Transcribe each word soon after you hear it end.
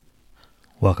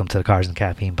Welcome to the Cars and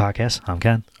Caffeine podcast. I'm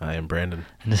Ken, I am Brandon.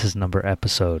 and this is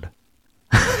episode.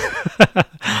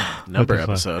 Number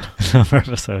episode. Number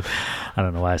episode. I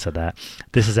don't know why I said that.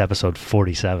 This is episode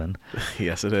 47.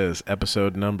 Yes, it is.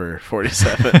 Episode number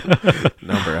 47.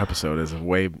 Number episode is a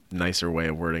way nicer way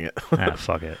of wording it.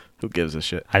 Fuck it. Who gives a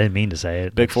shit? I didn't mean to say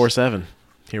it. Big 47.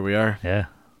 Here we are. Yeah.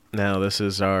 Now, this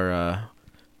is our,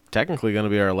 technically going to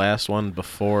be our last one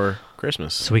before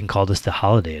Christmas. So we can call this the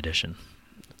holiday edition.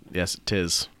 Yes,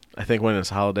 tis. I think when it's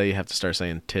holiday, you have to start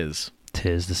saying tis.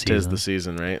 Tis the season. Tis the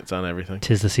season, right? It's on everything.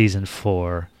 Tis the season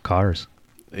for cars.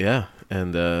 Yeah,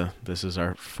 and this is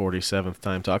our 47th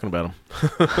time talking about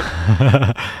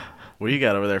them. What do you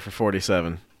got over there for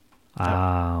 47? You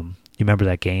remember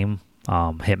that game,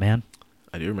 Hitman?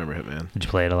 I do remember Hitman. Did you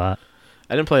play it a lot?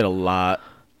 I didn't play it a lot.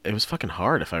 It was fucking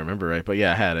hard if I remember right, but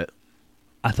yeah, I had it.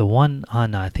 The one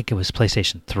on I think it was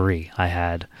PlayStation 3 I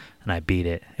had, and I beat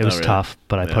it. It was really? tough,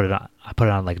 but I put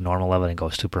it on like normal level and go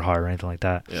super hard or anything like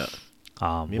that. Yeah. Me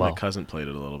and my cousin played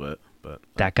it a little bit, but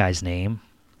that guy's name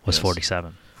was Yes.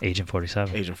 47, Agent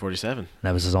 47. Agent 47.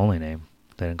 That was his only name.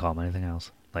 They didn't call him anything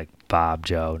else. Like Bob,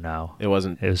 Joe, no. It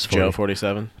wasn't It was Joe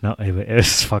 47. No, it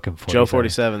was fucking 47. Joe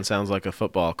 47 sounds like a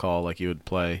football call, like you would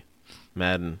play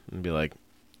Madden and be like,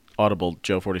 audible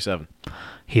Joe 47.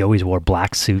 He always wore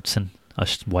black suits and a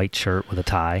white shirt with a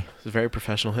tie. He's a very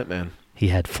professional hitman. He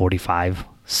had 45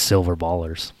 silver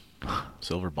ballers.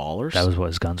 Silver ballers? That was what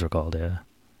his guns were called, yeah.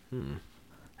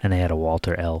 And they had a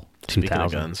Walter L. 2000. Speaking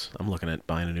of guns, I'm looking at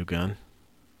buying a new gun.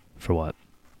 For what?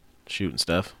 Shooting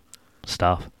stuff.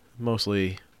 Stuff.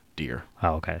 Mostly deer.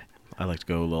 Oh, okay. I like to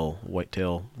go a little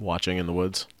whitetail watching in the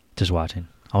woods. Just watching.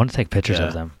 I want to take pictures Yeah.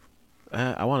 of them.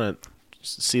 I want to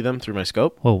see them through my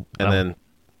scope. Well, and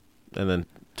then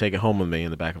take it home with me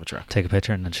in the back of a truck. take a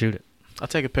picture and then shoot it. I'll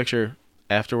take a picture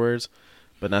afterwards,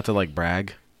 but not to like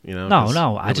brag, you know? No, 'cause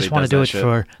I just nobody want to does do that it shit.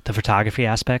 for the photography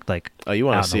aspect. Like, Oh, you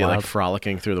want out to in see the it like wild.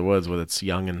 frolicking through the woods with its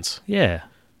youngins? Yeah.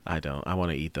 I don't. I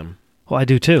want to eat them. Well, I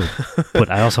do too, but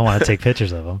I also want to take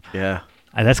pictures of them. Yeah.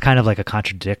 And that's kind of like a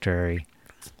contradictory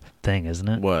thing, isn't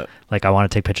it? What? Like, I want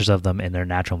to take pictures of them in their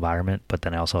natural environment, but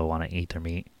then I also want to eat their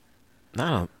meat.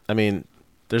 No. I mean,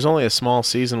 there's only a small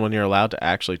season when you're allowed to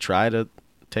actually try to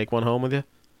take one home with you.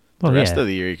 Well, The rest yeah. of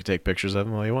the year, you can take pictures of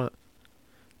them all you want.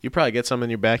 You probably get some in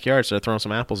your backyard, start throwing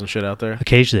some apples and shit out there.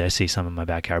 Occasionally, I see some in my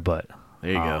backyard, but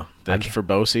There you go. I Then can't- for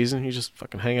bow season, you just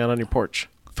fucking hang out on your porch.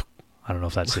 I don't know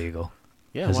if that's legal.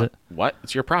 Yeah. Is what? it? What?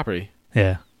 It's your property.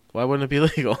 Yeah. Why wouldn't it be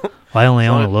legal? Well, I only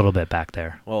So own it- a little bit back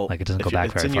there. Well, Like, it doesn't if go back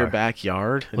it's very in far. your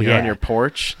backyard and Well, you're yeah. on your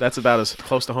porch, that's about as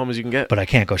close to home as you can get. But I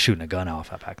can't go shooting a gun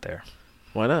off back there.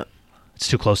 Why not? It's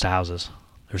too close to houses.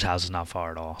 There's houses not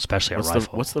far at all, especially a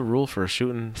rifle. What's the rule for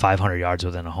shooting? 500 yards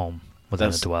within a home, within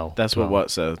a dwell. That's dwell.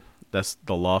 what says. That's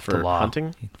the law for The law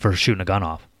hunting? for shooting a gun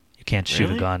off. You can't shoot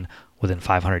Really? a gun within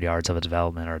 500 yards of a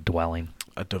development or a dwelling.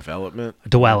 A development?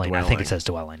 Dwelling. I think it says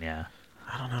dwelling, yeah.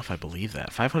 I don't know if I believe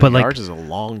that. 500 But, like, yards is a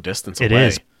long distance It away.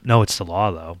 is. No, it's the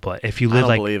law, though. But if you I live don't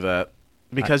like... believe that.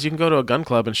 Because you can go to a gun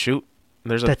club and shoot.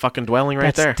 And there's a That- fucking dwelling right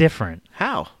that's there. different.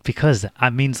 How? Because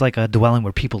that means like a dwelling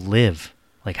where people live.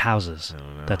 Like houses. I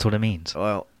don't know. That's what it means.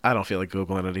 Well, I don't feel like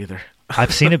Googling it either.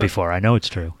 I've seen it before. I know it's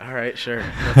true. All right, sure.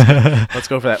 Let's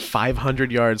go for that.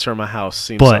 500 yards from my house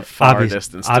seems a But far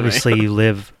distance to me. obviously you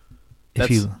live... If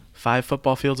That's you... 5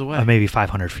 football fields away. maybe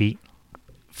 500 feet.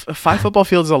 5 football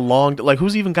fields is a long... Like,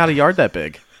 who's even got a yard that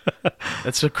big?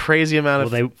 That's a crazy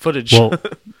amount of footage. Well,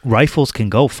 rifles can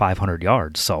go 500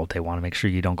 yards, so they want to make sure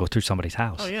you don't go through somebody's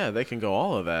house. Oh, yeah, they can go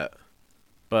all of that.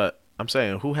 But I'm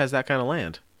saying, who has that kind of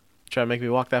land? Try to make me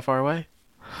walk that far away?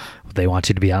 They want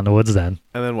you to be out in the woods then.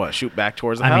 And then what? Shoot back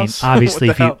towards the I mean, house? obviously,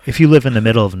 What the hell? if you live in the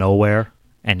middle of nowhere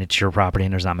and it's your property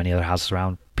and there's not many other houses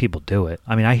around, people do it.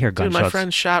 I mean, I hear Dude, gunshots. my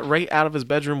friend shot right out of his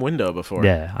bedroom window before.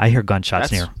 Yeah, I hear gunshots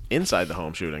That's near. inside the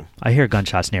home shooting. I hear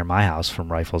gunshots near my house from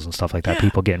rifles and stuff like that. Yeah.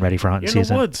 People getting ready for hunting You're in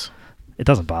season. the woods. It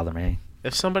doesn't bother me.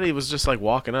 If somebody was just like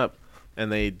walking up and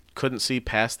they couldn't see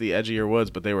past the edge of your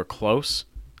woods, but they were close,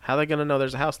 how are they going to know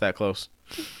there's a house that close?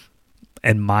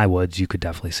 In my woods, you could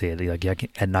definitely see it. Like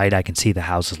at night, I can see the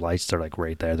house's lights. They're like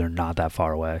right there. They're not that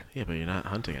far away. Yeah, but you're not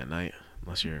hunting at night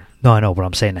unless you're... No, I know, but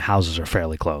I'm saying the houses are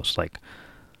fairly close. Like,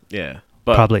 Yeah.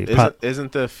 But Probably-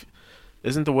 isn't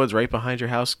the woods right behind your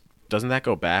house? Doesn't that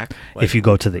go back? if you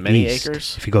go to the many east,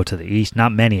 acres? if you go to the east,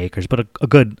 not many acres, but a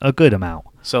good amount.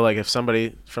 So, like, if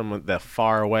somebody from that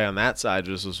far away on that side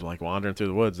just was, like, wandering through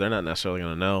the woods, they're not necessarily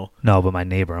going to know. No, but my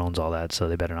neighbor owns all that, so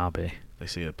they better not be. They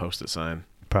see a posted sign.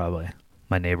 Probably.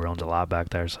 My neighbor owns a lot back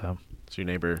there, so. So your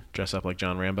neighbor dress up like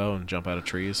John Rambo and jump out of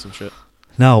trees and shit?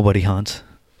 No, but he hunts.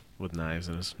 with knives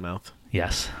in his mouth.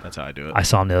 Yes. That's how I do it. I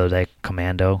saw him the other day,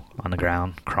 commando on the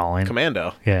ground, crawling.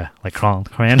 Commando. Yeah, like crawling,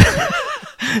 commando.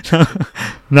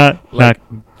 not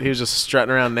He was just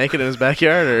strutting around naked in his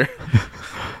backyard, or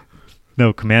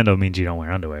no. Commando means you don't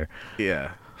wear underwear.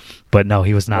 yeah. But no,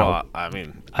 he was not. Well, I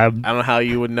mean, I don't know how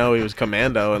you would know he was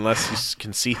commando unless you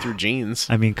can see through jeans.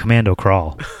 I mean, commando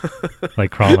crawl,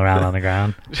 like crawling around on the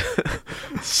ground.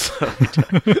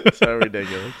 so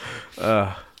ridiculous.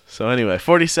 So anyway,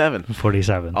 47.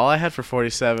 47. All I had for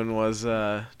 47 was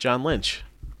John Lynch.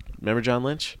 Remember John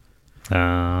Lynch?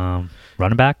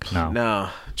 Running back? No. No,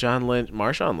 John Lynch.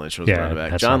 Marshawn Lynch was Yeah, the running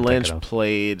back. that's John what I'm Lynch thinking of.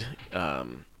 played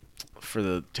for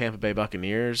the Tampa Bay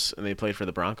Buccaneers, and they played for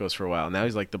the Broncos for a while. Now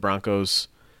he's like the Broncos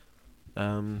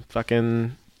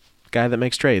fucking guy that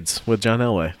makes trades with John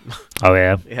Elway. Oh,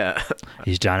 yeah? Yeah.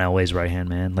 He's John Elway's right-hand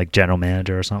man, like general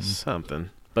manager or something. Something.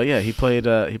 But yeah, he played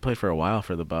for a while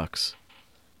for the Bucs.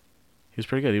 He was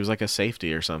pretty good. He was like a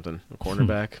safety or something, a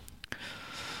cornerback.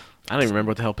 I don't even remember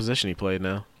what the hell position he played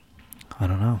now. I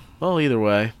don't know. Well, either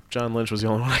way, John Lynch was the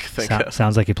only one I could think of.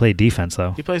 Sounds like he played defense,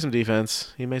 though. He played some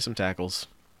defense. He made some tackles.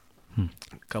 Hmm.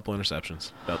 A couple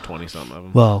interceptions. About 20-something of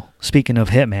them. Well, speaking of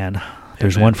Hitman,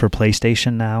 there's Hitman. one for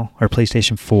PlayStation now, or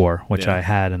PlayStation 4, which Yeah. I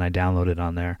had and I downloaded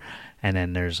on there. And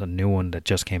then there's a new one that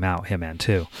just came out, Hitman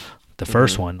 2. The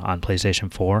first one on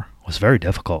PlayStation 4 was very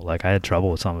difficult. Like, I had trouble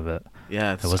with some of it.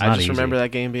 Yeah, It was I not just easy. remember that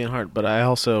game being hard. But I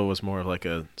also was more of like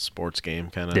a sports game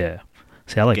kind of. Yeah.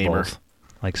 See, I like gamer. both.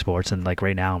 Like sports, and like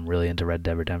right now I'm really into Red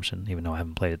Dead Redemption, even though I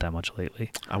haven't played it that much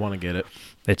lately. I want to get it.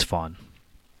 It's fun.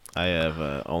 I have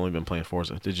only been playing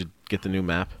Forza. Did you get the new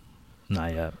map?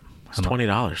 Not yet. It's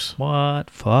 $20.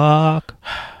 What? Fuck.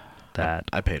 That.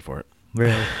 I paid for it.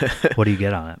 Really? What do you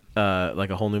get on it? Like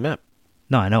a whole new map.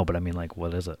 No, I know, but I mean, like,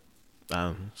 what is it?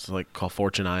 It's like called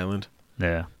Fortune Island.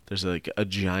 Yeah. There's like a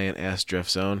giant ass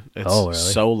drift zone. It's Oh, really?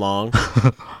 so long.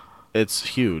 It's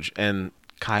huge. And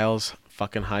Kyle's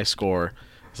fucking high score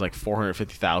is like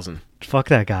 450,000. Fuck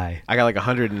that guy. I got like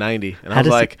 190. And How I was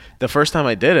does like, the first time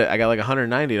I did it, I got like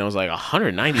 190. And I was like,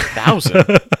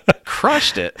 190,000?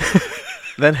 Crushed it.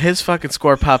 Then his fucking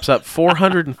score pops up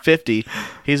 450.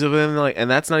 He's within like, and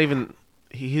that's not even,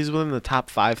 he's within the top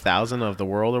 5,000 of the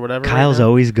world or whatever. Kyle's right now.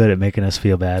 always good at making us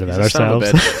feel bad He's about a son of a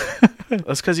ourselves. bitch.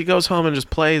 That's because he goes home and just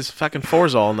plays fucking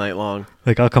Forza all night long.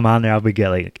 Like, I'll come on there, I'll be get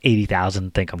like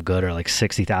 80,000, think I'm good, or like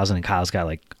 60,000, and Kyle's got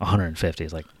like 150.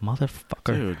 It's like, motherfucker.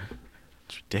 Dude,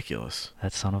 it's ridiculous.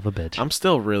 That son of a bitch. I'm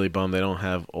still really bummed they don't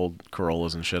have old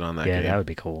Corollas and shit on that yeah, game. that would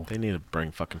be cool. They need to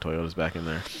bring fucking Toyotas back in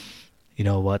there. You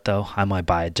know what, though? I might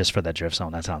buy it just for that drift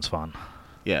zone. That sounds fun.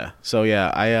 Yeah. So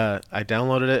yeah, I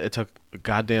downloaded it. It took a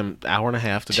goddamn hour and a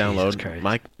half to Jesus download. Christ.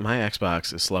 My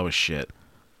Xbox is slow as shit.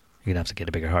 You're going to have to get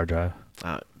a bigger hard drive.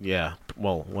 Yeah.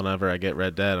 Well, whenever I get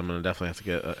Red Dead, I'm gonna definitely have to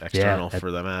get an external for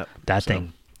the map. That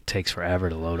thing takes forever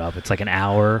to load up. It's like an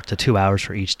hour to 2 hours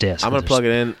for each disc. I'm gonna plug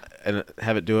it in and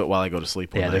have it do it while I go to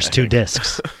sleep. Yeah, one there's night, I 2 think.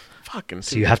 discs. Fucking.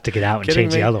 So you have to get out and Kidding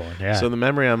change me? the other one. Yeah. So the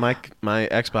memory on my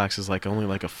Xbox is like only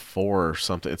like a 4 or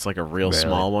something. It's like a real Really?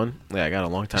 small one. Yeah, I got a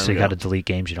long time So you ago. got to delete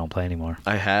games you don't play anymore.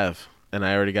 I have, and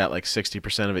I already got like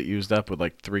 60% of it used up with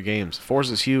like 3 games.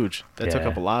 Forza's huge. That took Yeah.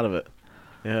 up a lot of it.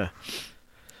 Yeah.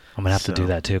 I'm going to have to do So-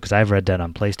 that too, because I have Red Dead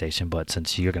on PlayStation, but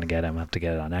since you're going to get it, I'm going to have to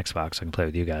get it on Xbox so I can play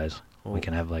with you guys. Well, We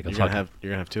can have like a You're fucking...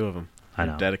 gonna have 2 of them. I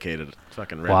You're know. dedicated.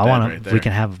 Fucking Red Well, I Dead want right to... there. we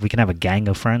can have a gang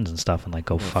of friends and stuff and like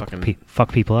go Yeah, fuck fucking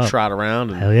fuck people up. Trot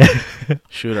around and Hell yeah.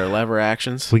 shoot our lever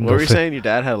actions. We can What go were you fi- saying? Your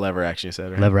dad had a lever action, you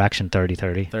said, right? Lever action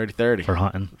 30-30 30-30. for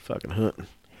hunting. Fucking hunting.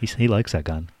 He likes that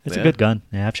gun. It's a Yeah? good gun.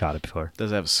 Yeah, I've shot it before.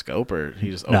 Does it have a scope, or he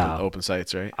just No. open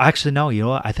sights, right? Actually, no. You know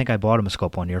what? I think I bought him a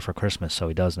scope one year for Christmas, so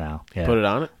he does now. Yeah. Put it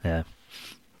on it? Yeah.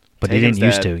 But he Tegan's didn't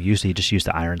used dad- to. Usually he just used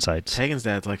the iron sights. Hagen's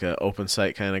dad's like an open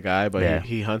sight kind of guy, but Yeah.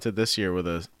 he hunted this year with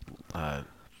a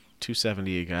 270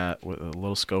 he got with a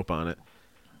little scope on it,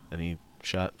 and he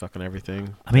shot fucking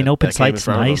everything. I mean, that- open that came in sight's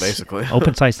front of him, nice. basically.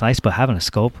 Open sight's nice, but having a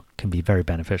scope can be very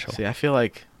beneficial. See, I feel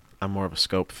like I'm more of a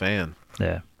scope fan.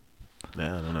 Yeah.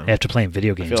 Yeah, I don't know. After playing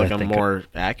video I games, feel like I'm think more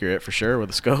accurate for sure with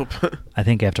a scope. I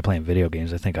think after playing video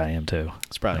games, I think I am too.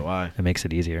 That's probably why. It makes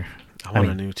it easier. I want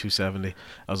mean- a new 270.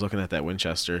 I was looking at that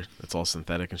Winchester. It's all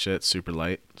synthetic and shit. It's super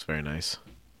light. It's very nice.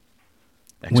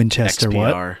 Winchester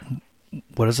what? XPR.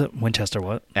 What is it? Winchester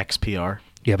what? XPR.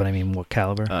 Yeah, but I mean, what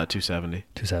caliber? 270.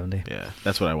 270. Yeah,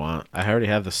 that's what I want. I already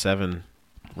have the 7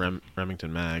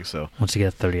 Remington mag, so Once you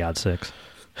get a 30-06.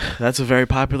 that's a very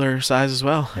popular size as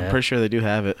well. Yeah. I'm pretty sure they do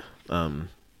have it.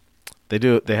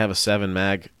 They have a 7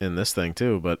 mag in this thing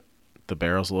too, but the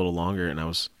barrel's a little longer, and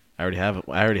I already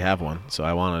have one, so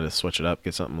I wanted to switch it up,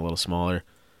 get something a little smaller,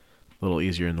 a little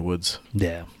easier in the woods,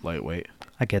 Yeah, lightweight.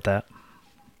 I get that.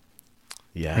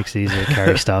 Yeah. Makes it easier to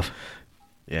carry stuff.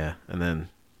 Yeah, and then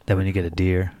Then when you get a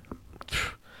deer,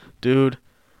 dude,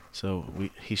 so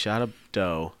he shot a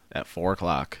doe at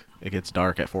 4:00. It gets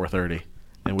dark at 4:30,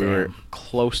 and we were Damn.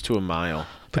 close to a mile.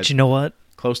 but you know what?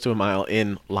 Close to a mile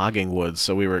in logging woods,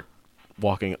 so we were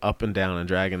walking up and down and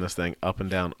dragging this thing up and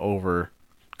down over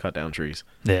cut down trees.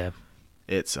 Yeah,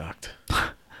 It sucked.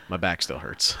 My back still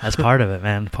hurts. that's part of it,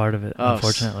 man. Part of it, Oh,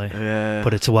 unfortunately. Yeah.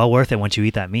 But it's well worth it once you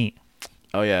eat that meat.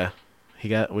 Oh yeah, we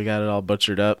got it all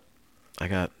butchered up. I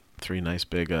got 3 nice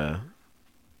big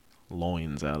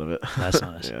loins out of it. That's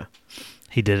nice. Yeah.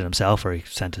 He did it himself, or he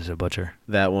sent it to a butcher.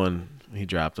 That one he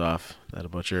dropped off at a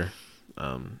butcher.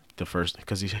 The first,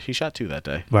 because he shot 2 that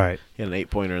day. Right. He had an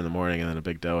 8-pointer in the morning and then a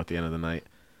big doe at the end of the night.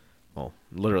 Well,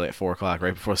 literally at 4:00,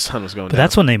 right before the sun was going But down.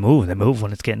 that's when they move. They move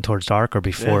when it's getting towards dark or Yeah,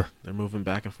 before. they're moving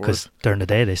back and Because forth. during the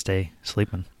day they stay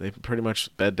sleeping. They pretty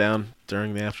much bed down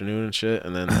during the afternoon and shit,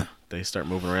 and then they start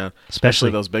moving around.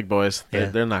 Especially- those big boys. Yeah.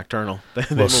 They're nocturnal. They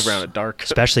Well, move around at dark.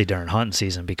 Especially during hunting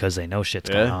season because they know shit's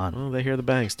going on. Well, they hear the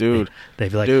bangs, dude.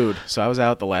 They'd be like, Dude, so I was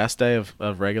out the last day of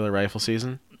regular rifle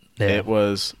season. yeah.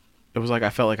 It was like I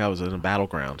felt like I was in a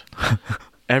battleground.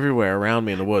 Everywhere around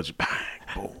me in the woods, bang,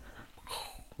 boom.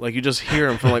 Like you just hear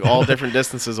them from like all different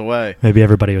distances away. Maybe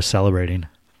everybody was celebrating.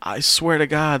 I swear to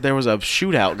God, there was a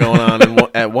shootout going on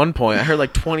at one point. I heard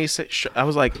like 26. I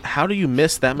was like, how do you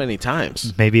miss that many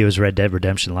times? Maybe it was Red Dead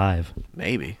Redemption Live.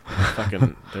 Maybe.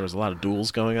 There was a lot of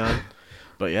duels going on.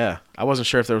 But yeah, I wasn't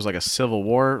sure if there was like a Civil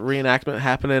War reenactment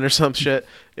happening or some shit.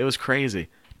 It was crazy.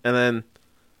 And then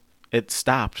it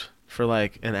stopped for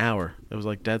like an hour. It was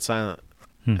like dead silent.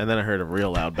 And then I heard a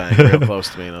real loud bang real close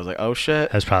to me. And I was like, oh shit.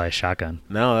 That was probably a shotgun.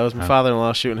 No, that was my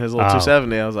father-in-law shooting his little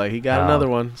 270. I was like, he got Oh. another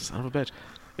one. Son of a bitch.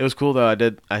 It was cool though.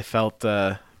 I felt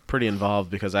pretty involved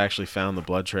because I actually found the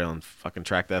blood trail and fucking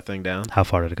tracked that thing down. How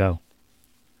far did it go?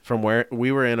 From where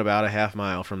we were in about a half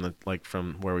mile from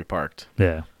from where we parked.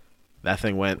 Yeah. That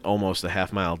thing went almost a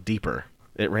half mile deeper.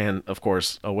 It ran, of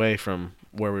course, away from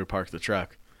where we parked the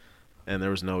truck, and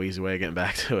there was no easy way of getting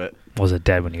back to it. Was it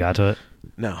dead when you got to it?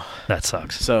 No. That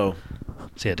sucks. So,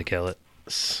 So you had to kill it.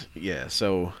 yeah.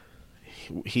 So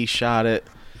he shot it.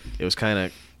 It was kind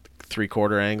of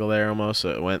 3/4 angle there almost. So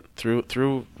it went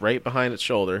through right behind its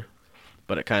shoulder,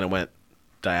 but it kind of went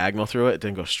diagonal through it. It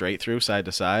didn't go straight through side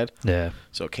to side. Yeah.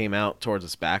 So it came out towards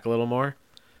its back a little more,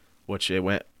 which it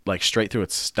went like straight through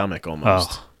its stomach almost.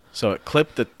 Oh. So it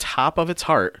clipped the top of its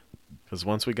heart, because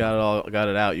once we got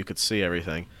it out, you could see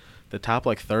everything. The top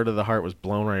like third of the heart was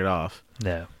blown right off,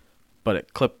 Yeah. but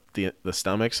it clipped the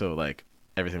stomach, so like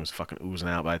everything was fucking oozing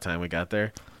out by the time we got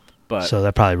there. But So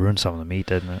that probably ruined some of the meat,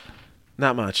 didn't it?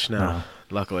 not much, no. No.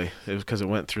 Luckily, it was because it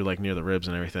went through like near the ribs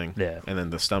and everything. Yeah. And then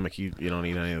the stomach, you don't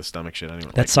eat any of the stomach shit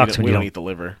anyway. That sucks when we you don't don't- eat the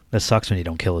liver. That sucks when you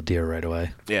don't kill a deer right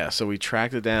away. Yeah, so we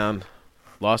tracked it down,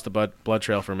 lost the blood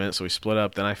trail for a minute, so we split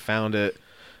up. Then I found it,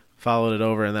 followed it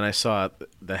over, and then I saw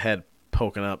the head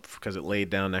poking up because it laid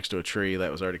down next to a tree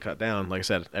that was already cut down. Like I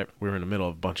said, we were in the middle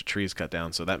of a bunch of trees cut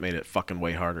down, so that made it fucking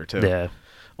way harder too. Yeah.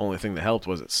 Only thing that helped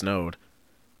was it snowed,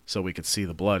 so we could see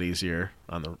the blood easier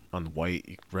on the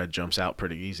white. Red jumps out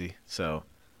pretty easy. So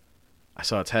I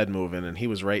saw its head moving, and he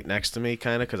was right next to me,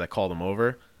 kind of, because I called him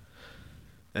over.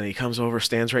 And he comes over,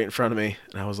 stands right in front of me,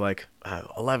 and I was like,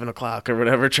 11 o'clock or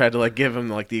whatever, tried to like give him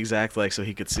like the exact like so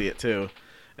he could see it too.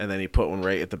 And then he put one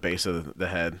right at the base of the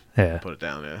head. Yeah. Put it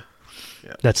down, yeah.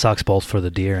 That sucks both for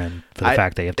the deer and for the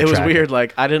fact that you have to It was track weird,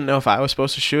 like I didn't know if I was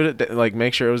supposed to shoot it, like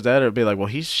make sure it was dead, or be like, well,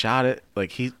 he's shot it,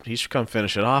 like he should come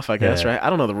finish it off, I guess, Yeah. right? I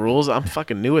don't know the rules. I'm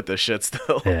fucking new at this shit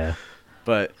still. Yeah.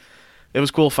 But it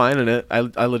was cool finding it. I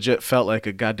legit felt like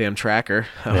a goddamn tracker.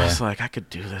 I Yeah. was like, I could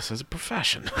do this as a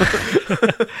profession.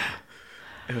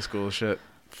 It was cool as shit.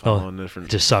 Oh, Following different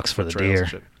it just sucks for the trails and deer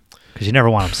shit. because you never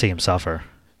want to see him suffer.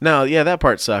 No, yeah, that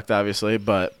part sucked, obviously,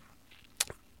 but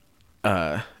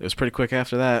it was pretty quick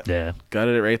after that. Yeah.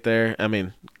 Gutted it right there. I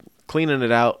mean, cleaning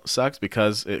it out sucks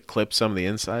because it clipped some of the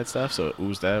inside stuff, so it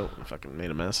oozed out and fucking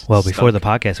made a mess. Well, before the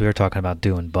Stunk. podcast, we were talking about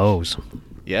doing bows,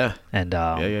 Yeah. and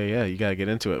Yeah. You got to get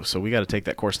into it. So we got to take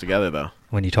that course together, though.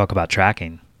 when you talk about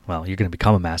tracking, well, you're going to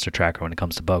become a master tracker when it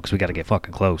comes to bow because we got to get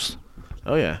fucking close.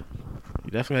 Oh, yeah. You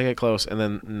definitely got to get close, and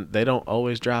then they don't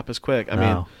always drop as quick. I No,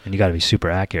 mean, and you got to be super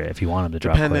accurate if you want them to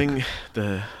drop quick.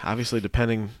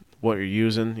 depending what you're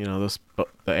using, the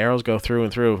arrows go through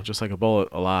and through just like a bullet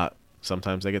a lot.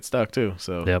 Sometimes they get stuck too.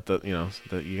 So Yep.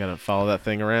 you got to follow that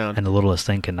thing around. And the littlest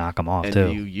thing can knock them off And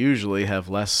too. you usually have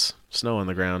less snow on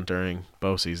the ground during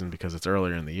bow season because it's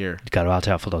earlier in the year. You got to watch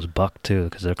out for those buck too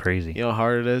because they're crazy. You know how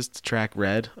hard it is to track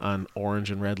red on orange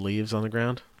and red leaves on the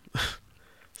ground?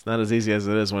 It's not as easy as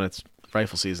it is when it's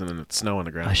rifle season and it's snow on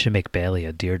the ground. I should make Bailey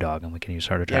a deer dog, and we can use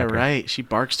her to Yeah, track her. right. She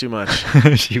barks too much.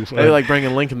 She would. Maybe like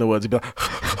bringing Link in the woods. He'd be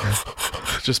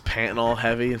like, just panting all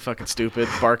heavy and fucking stupid,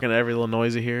 barking at every little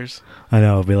noise he hears. I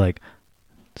know. It'd be like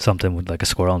something with like a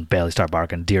squirrel, and Bailey start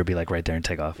barking. Deer be like right there and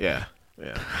take off. Yeah.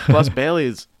 Yeah. Plus, Bailey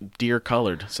is deer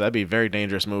colored, so that'd be a very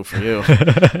dangerous move for you.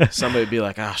 Somebody'd be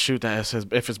like, "Ah, shoot that! It says,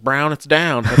 if it's brown, it's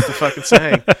down." That's the fucking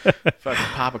saying. Fucking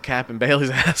pop a cap in Bailey's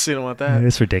ass. You don't want that.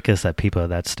 It's ridiculous that people are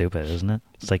that stupid, isn't it?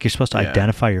 It's like you're supposed to Yeah.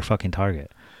 identify your fucking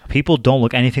target. People don't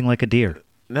look anything like a deer.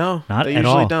 No, Not they at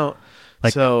usually all. don't.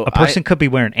 Like so a person could be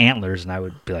wearing antlers, and I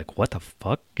would be like, "What the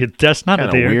fuck? That's not Kind a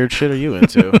of deer." weird shit are you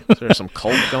into? Is there some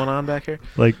cult going on back here?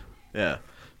 Like, Yeah.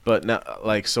 But now,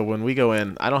 like, so when we go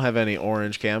in, I don't have any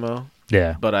orange camo,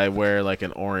 yeah, but I wear like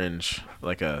an orange,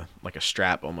 like a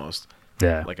strap almost,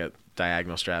 yeah, like a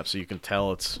diagonal strap, so you can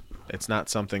tell it's not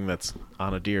something that's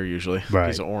on a deer usually.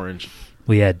 Right. It's orange.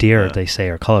 well, yeah. Deer, Yeah. they say,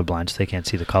 are colorblind, so they can't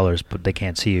see the colors, but they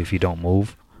can't see you if you don't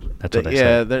move. That's what they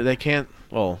Yeah, say. they can't.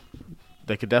 Well,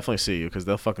 they could definitely see you because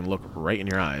they'll fucking look right in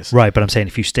your eyes. Right, but I'm saying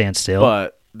if you stand still,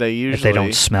 But they usually if they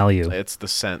don't smell you, it's the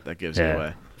scent that gives Yeah. you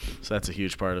away. So that's a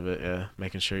huge part of it. Yeah,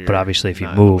 making sure you're. but obviously if you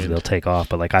not in the move, wind. they'll take off.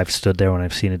 But like I've stood there when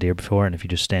I've seen a deer before, and if you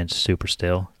just stand super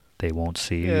still, they won't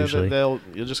see you Yeah, usually.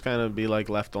 you'll just kind of be like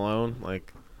left alone,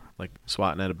 like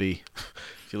swatting at a bee.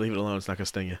 If you leave it alone, it's not gonna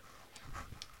sting you.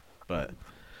 But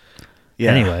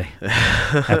yeah. Anyway,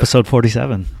 episode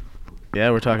 47.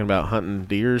 Yeah, we're talking about hunting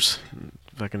deers,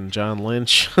 fucking John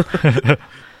Lynch,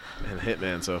 and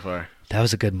Hitman so far. That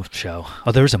was a good show.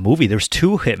 Oh, there was a movie. There was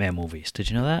 2 Hitman movies. Did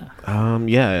you know that?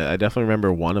 Yeah, I definitely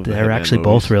remember one of them. They're actually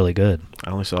both really good.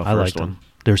 I only saw the I first liked one. them.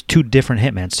 There's 2 different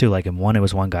Hitmans too. Like in one, it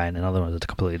was one guy, and another one was a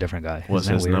completely different guy. Was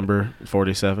Isn't that his weird? number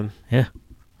 47? Yeah.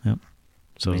 Yep.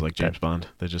 So I it was mean, like James Bond.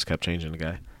 They just kept changing the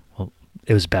guy. Well,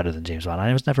 it was better than James Bond.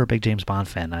 I was never a big James Bond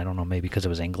fan. I don't know, maybe because it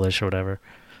was English or whatever.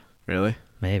 Really?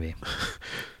 Maybe.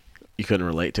 You couldn't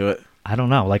relate to it? I don't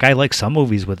know. Like I like some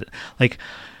movies with, like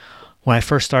when I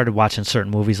first started watching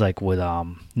certain movies, like with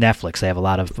Netflix, they have a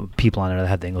lot of people on there that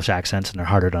have the English accents and they're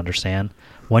harder to understand.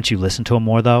 Once you listen to them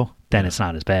more, though, then it's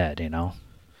not as bad. You know,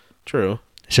 True.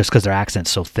 it's just because their accent's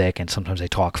so thick and sometimes they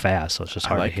talk fast, so it's just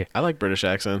hard to hear. I like British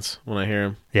accents when I hear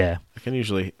them. Yeah, I can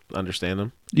usually understand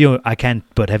them. you know, I can.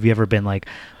 But have you ever been like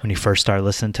when you first start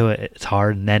listening to it, it's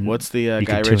hard, and then What's the you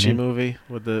Guy can tune Ritchie in. movie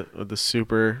with the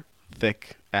super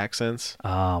thick accents?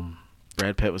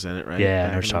 Brad Pitt was in it, right? Yeah, Back I know what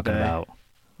in you're the talking day. about.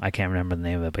 I can't remember the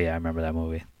name of it, but yeah, I remember that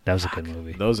movie. That was a good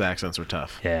movie. Those accents were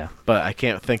tough. Yeah. But I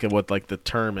can't think of what like the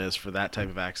term is for that type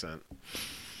of accent.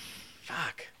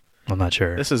 Fuck. I'm not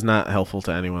sure. This is not helpful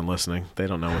to anyone listening. They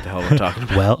don't know what the hell we're talking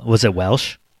about. Well, was it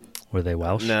Welsh? Were they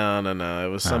Welsh? No. It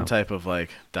was some Oh. type of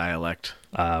like dialect.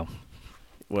 Uh,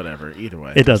 Whatever. Either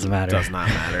way. It doesn't matter. Does not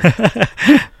matter.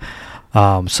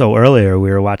 So earlier we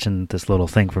were watching this little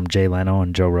thing from Jay Leno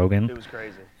and Joe It Rogan, was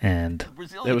crazy. and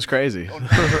It was crazy.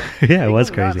 yeah, it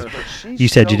was crazy. You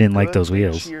said you didn't like those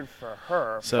wheels. Cheered for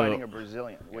her So- fighting a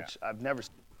Brazilian, which I've never.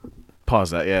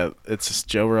 Pause that. Yeah, it's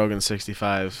Joe Rogan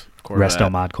 65 Corvette.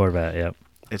 Resto Mod Corvette. Yep.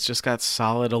 It's just got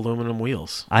solid aluminum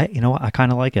wheels. You know what? I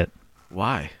kind of like it.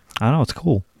 Why? I don't know. It's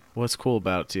cool. What's cool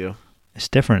about it to you? It's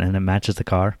different and it matches the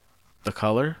car. The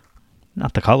color?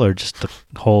 Not the color, just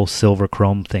the whole silver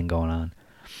chrome thing going on.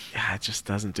 Yeah, it just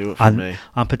doesn't do it for On me.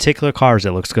 on particular cars,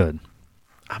 it looks good.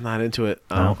 I'm not into it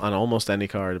No? on almost any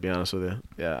car, to be honest with you.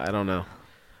 Yeah, I don't know.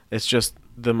 It's just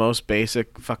the most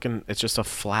basic fucking. It's just a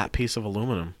flat piece of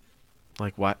aluminum.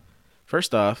 Like what?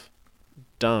 First off,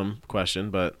 dumb question,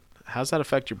 but how's that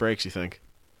affect your brakes? You think?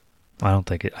 I don't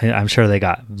think it. I'm sure they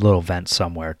got little vents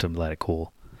somewhere to let it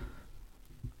cool.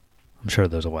 I'm sure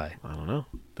there's a way. I don't know.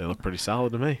 They look pretty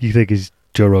solid to me. You think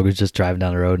Joe Rogan's just driving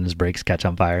down the road and his brakes catch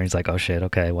on fire and he's like, oh shit,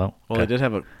 okay, well. Well, okay. they did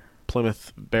have a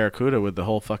Plymouth Barracuda with the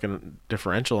whole fucking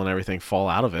differential and everything fall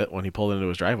out of it when he pulled into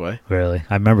his driveway. Really?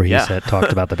 I remember he Yeah.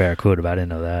 talked about the Barracuda, but I didn't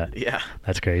know that. Yeah.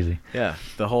 That's crazy. Yeah.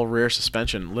 The whole rear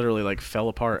suspension literally like fell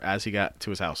apart as he got to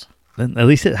his house. Then at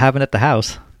least it happened at the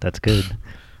house. That's good.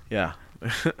 Yeah.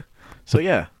 So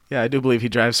yeah, I do believe he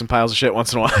drives some piles of shit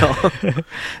once in a while.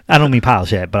 I don't mean pile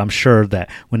shit, but I'm sure that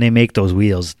when they make those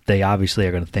wheels, they obviously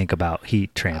are going to think about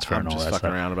heat transfer I'm and all just that fucking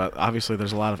stuff. around about. Obviously,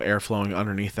 there's a lot of air flowing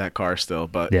underneath that car still,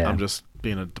 but Yeah. I'm just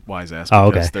being a wise ass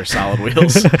Oh, because okay. they're solid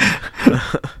wheels.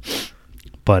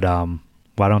 But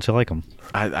why don't you like them?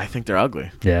 I think they're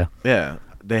ugly. Yeah. Yeah,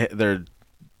 they're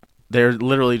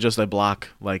literally just a block.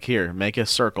 Like here, make a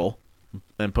circle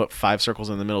and put 5 circles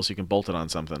in the middle so you can bolt it on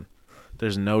something.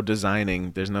 There's no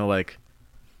designing. There's no like.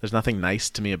 There's nothing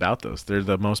nice to me about those. They're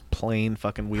the most plain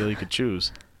fucking wheel you could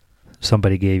choose.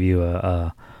 Somebody gave you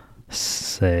a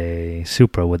say,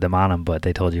 Supra with them on them, but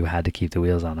they told you had to keep the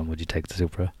wheels on them, would you take the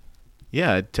Supra?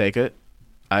 Yeah, I'd take it.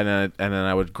 And then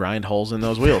I would grind holes in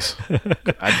those wheels.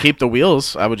 I'd keep the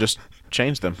wheels. I would just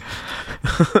change them.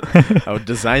 I would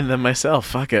design them myself.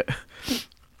 Fuck it.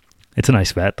 It's a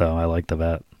nice vet, though. I like the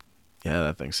vet. Yeah,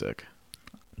 that thing's sick.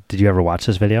 Did you ever watch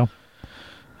this video?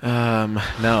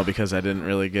 No, because I didn't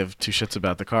really give two shits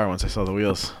about the car once I saw the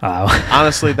wheels. Oh.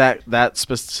 Honestly, that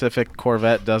specific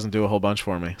Corvette doesn't do a whole bunch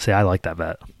for me. See, I like that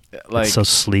vet. Like It's so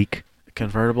sleek.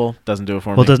 convertible doesn't do it for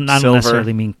Well, me. does not Silver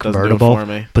necessarily mean doesn't do it convertible, for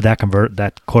me. but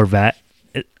that Corvette.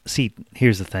 See,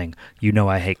 here's the thing. You know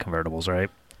I hate convertibles, right?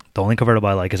 The only convertible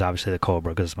I like is obviously the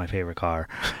Cobra because it's my favorite car.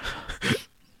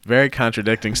 Very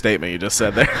contradicting statement you just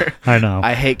said there. I know.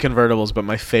 I hate convertibles, but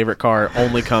my favorite car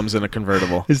only comes in a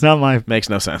convertible. It's not my... Makes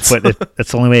no sense. But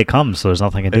it's the only way it comes, so there's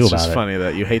nothing I can do It's about just it. funny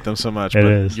that you hate them so much, It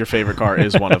but is. your favorite car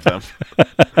is one of them.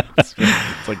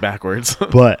 It's like backwards.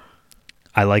 But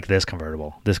I like this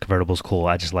convertible. This convertible's cool.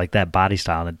 I just like that body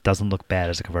style, and it doesn't look bad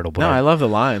as a convertible. No, I love the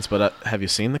lines, but have you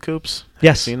seen the coupes? Have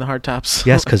Yes. you seen the hard tops?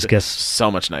 Yes, because guess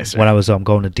so much nicer. when I was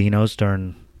going to Dino's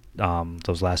during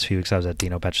those last few weeks, I was at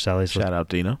Dino Petrocelli's. Shout out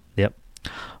Dino. Yep.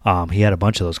 He had a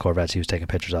bunch of those Corvettes he was taking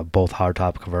pictures of, both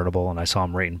hardtop convertible, and I saw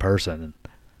him right in person. And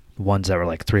ones that were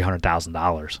like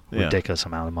 $300,000, Yeah. ridiculous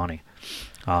amount of money.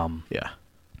 Yeah.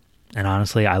 And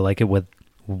honestly, I like it with.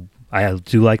 I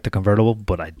do like the convertible,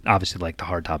 but I obviously like the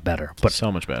hardtop better. But So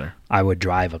much better. I would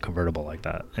drive a convertible like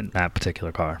that in that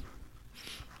particular car.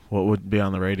 What would be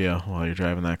on the radio while you're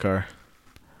driving that car?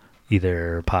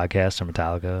 Either podcast or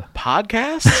Metallica.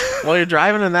 Podcast? While you're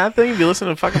driving in that thing? You listen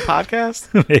to a fucking podcast?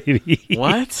 Maybe.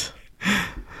 What?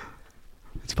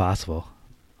 It's possible.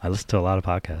 I listen to a lot of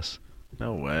podcasts.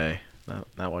 No way.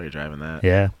 Not while you're driving that.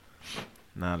 Yeah.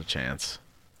 Not a chance.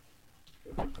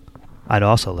 I'd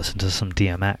also listen to some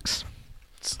DMX.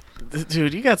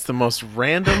 Dude, you got the most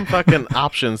random fucking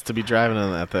options to be driving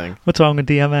in that thing. What's wrong with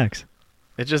DMX?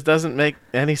 It just doesn't make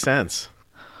any sense.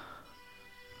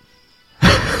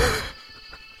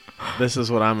 This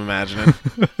is what I'm imagining.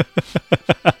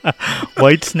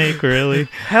 White Snake, really?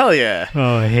 Hell yeah.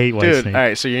 Oh, I hate White Dude, Snake. all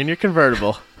right, so you're in your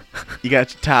convertible. You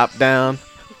got your top down.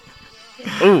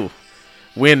 Ooh.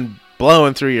 Wind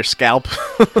blowing through your scalp.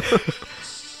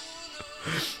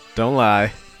 Don't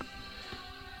lie.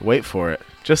 Wait for it.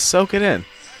 Just soak it in.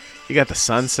 You got the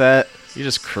sunset. You're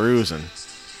just cruising.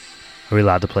 Are we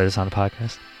allowed to play this on a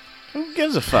podcast? Who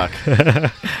gives a fuck?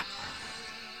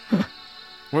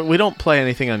 We don't play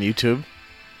anything on YouTube.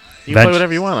 You can play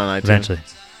whatever you want on iTunes. Eventually.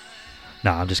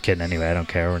 No, I'm just kidding anyway. I don't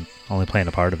care. We're only playing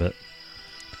a part of it.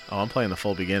 Oh, I'm playing the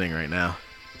full beginning right now.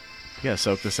 You gotta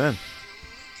soak this in.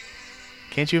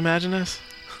 Can't you imagine this?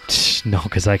 No,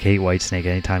 because I hate White Snake.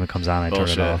 Anytime it comes on, I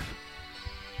Bullshit. turn it off.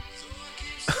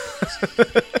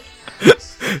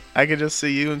 I could just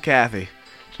see you and Kathy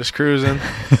just cruising,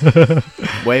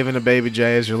 waving to Baby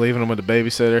J as you're leaving him with the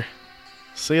babysitter.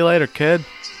 See you later, kid.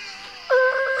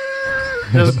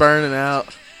 Just burning out.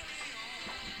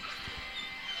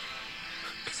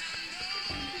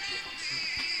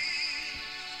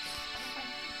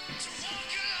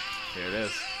 Here it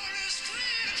is.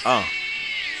 Oh.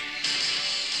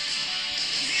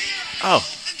 Oh.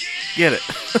 Get it.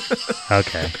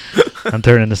 Okay. I'm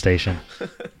turning the station.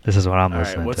 This is what I'm All right,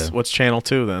 listening to. what's channel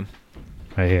 2 then?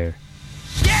 Right here.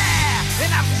 Yeah,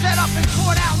 and I'm set up and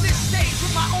tore down this stage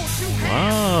with my own two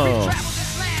hands. Wow. We traveled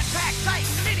this land, packed tight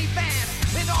in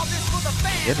minivan, and all this for the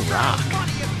fans. Good rock.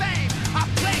 Money and fame. I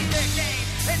played their game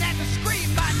and had to scream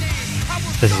my name. I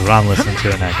was This is what I'm listening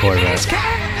to in that Corvette.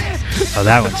 Oh,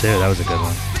 that one too. That was a good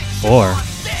one. Or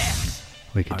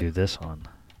we could do this one.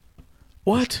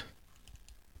 What?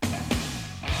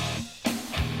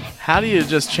 How do you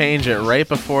just change it right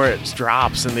before it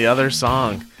drops in the other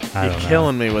song? I You're don't know.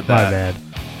 killing me with My that. bad.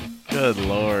 Good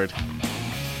lord.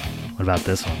 What about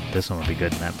this one? This one would be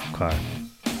good in that car.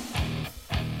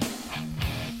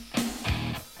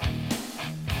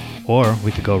 Or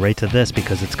we could go right to this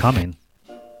because it's coming.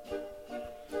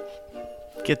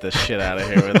 Get the shit out of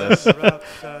here with this.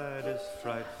 Outside is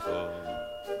frightful,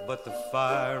 but the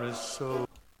fire is so.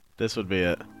 This would be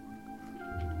it.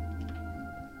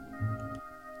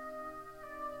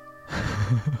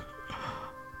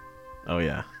 Oh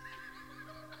yeah.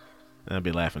 And I'd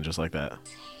be laughing just like that.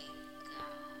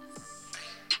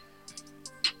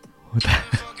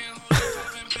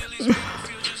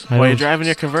 While you're driving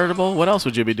your convertible, what else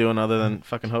would you be doing other than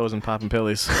fucking hoes and popping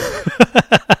pillies?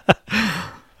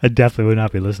 I definitely would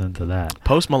not be listening to that.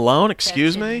 Post Malone,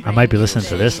 excuse me? I might be listening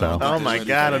to this though. Oh my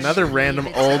god, another random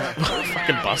old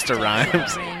fucking Busta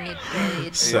Rhymes.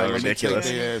 So ridiculous.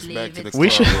 Back to the We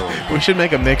club should room. we should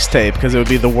make a mixtape because it would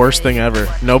be the worst thing ever.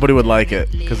 Nobody would like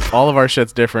it because all of our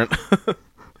shit's different.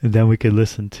 And then we could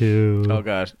listen to. Oh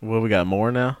god, what we got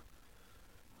more now?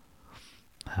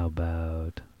 How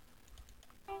about?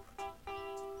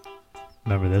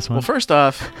 Remember this one? Well, first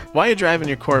off, why are you driving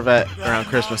your Corvette around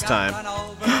Christmas time?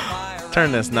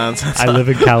 Turn this nonsense I off. live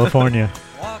in California.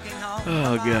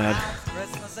 Oh god.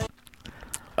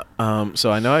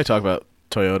 So I know I talk about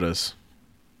Toyotas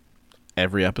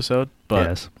every episode, but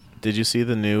Yes. did you see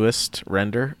the newest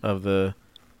render of the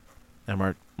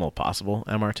MR? Well, possible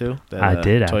MR2 that I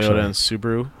did, Toyota actually. and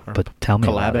Subaru are But tell me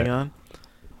about it. collabing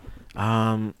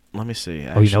on. Let me see.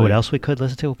 Oh, you know what Actually- else we could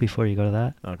listen to before you go to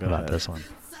that? Oh, go about ahead. this one.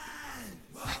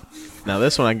 Now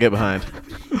this one I can get behind.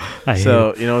 I hate So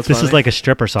it. you know what's this funny? is like a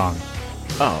stripper song.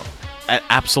 Oh,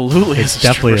 absolutely! It's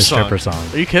definitely a stripper song.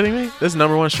 song. Are you kidding me? This is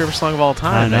 #1 stripper song of all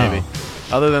time, I know. maybe.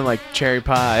 Other than like Cherry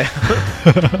Pie.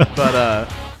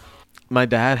 But my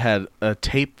dad had a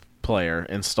tape player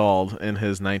installed in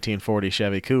his 1940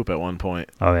 Chevy Coupe at one point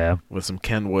Oh yeah, with some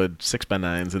Kenwood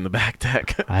 6x9s in the back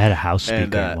deck. I had a house speaker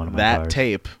And in one of my that cars.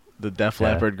 tape, the Def Yeah.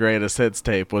 Leppard Greatest Hits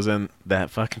tape, was in that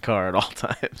fucking car at all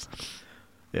times.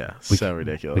 Yeah, so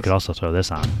ridiculous. We could also throw this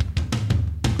on.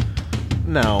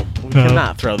 No, we No.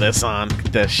 cannot throw this on.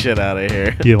 Get that shit out of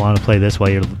here. You want to play this while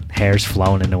your hair's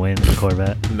flowing in the wind in the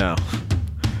Corvette? No.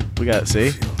 We got,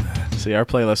 see? See, our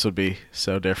playlist would be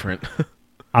so different.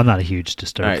 I'm not a huge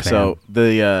Disturbed All right, fan. so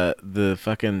the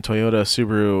fucking Toyota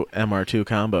Subaru MR2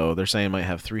 combo, they're saying might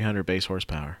have 300 base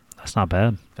horsepower. That's not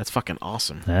bad. That's fucking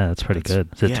awesome. Yeah, that's pretty That's-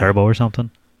 good. Is it yeah. turbo or something?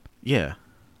 Yeah.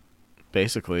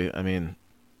 Basically, I mean,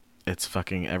 it's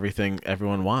fucking everything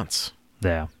everyone wants.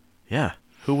 Yeah. Yeah.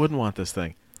 Who wouldn't want this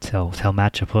thing? Tell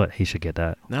Matt Chaput he should get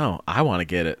that. No, I want to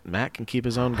get it. Matt can keep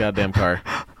his own goddamn car.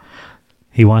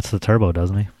 He wants the turbo,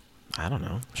 doesn't he? I don't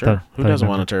know. Sure. Who thought doesn't you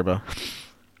want a meant- turbo?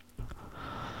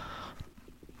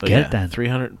 But Get yeah, it then.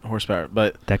 300 horsepower.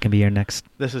 But That can be your next.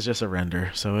 this is just a render,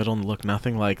 so it'll look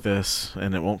nothing like this,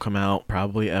 and it won't come out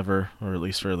probably ever, or at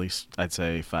least I'd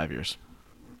say 5 years.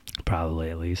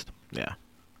 Probably at least. Yeah.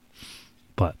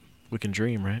 But We can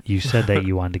dream, right? you said that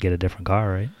you wanted to get a different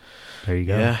car, right? There you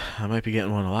go. Yeah, I might be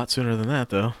getting one a lot sooner than that,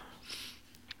 though.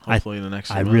 Hopefully in the next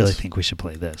few I months. really think we should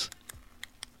play this.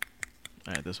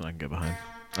 All right, this one I can get behind.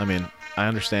 I mean, I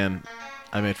understand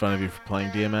I made fun of you for playing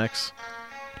DMX,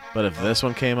 but if this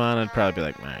one came on, I'd probably be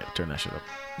like, all right, turn that shit up.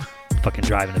 Fucking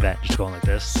driving the vet, just going like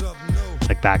this.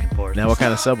 Like back and forth. Now, what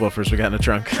kind of subwoofers we got in the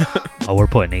trunk? Oh, we're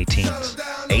putting 18s.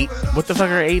 8? What the fuck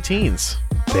are 18s?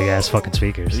 Big ass fucking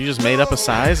speakers. You just made up a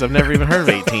size? I've never even heard of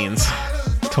 18s.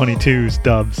 22s,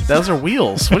 dubs. Those are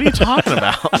wheels. What are you talking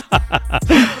about?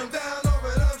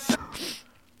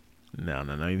 No.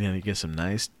 You need to get some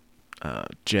nice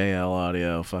JL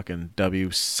audio, fucking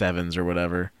W7s or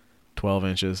whatever. 12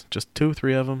 inches. Just 2,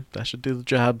 3 of them. That should do the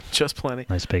job. Just plenty.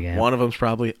 Nice big amp. One of them's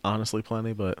probably honestly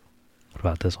plenty, but What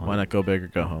about this one? why not go big or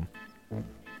go home?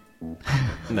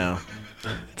 No.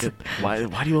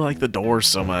 Why do you like the Doors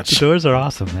so The much? doors are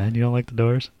awesome, man. You don't like the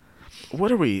doors?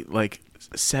 What are we, like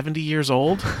 70 years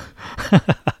old?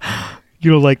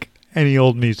 You don't like any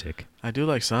old music. I do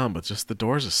like some, but just the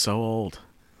Doors is so old.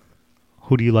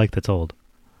 Who do you like that's old?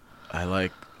 I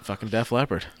like fucking Def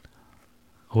Leppard.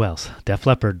 Who else? Def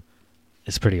Leppard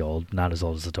is pretty old. Not as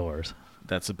old as the Doors.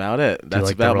 That's about it. That's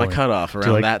like the about my Rolling- cutoff do you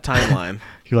around like- that timeline.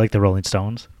 You like the Rolling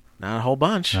Stones? Not a whole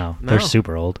bunch. No, they're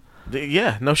super old.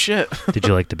 Yeah, no shit. Did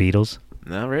you like the Beatles?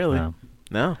 Not really. No.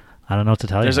 No. I don't know what to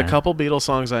tell There's you. a couple Beatles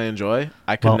songs I enjoy.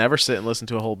 I could Well, never sit and listen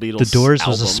to a whole Beatles The Doors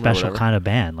was album a or special whatever. kind of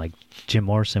band. Like Jim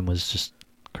Morrison was just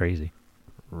crazy.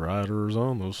 Riders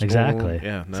on the Storm. Exactly.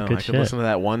 Yeah, It's no, good I could shit. listen to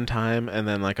that one time, and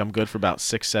then like I'm good for about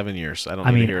 6-7 years. I don't I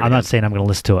need to mean, hear it I'm again. not saying I'm going to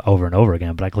listen to it over and over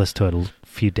again, but I can listen to it a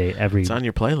few days every. It's on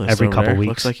your playlist every over couple there. weeks.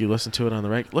 Looks like you listen to it on the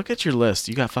right. Look at your list.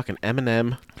 You got fucking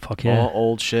Eminem, Fuck yeah. all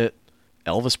old shit.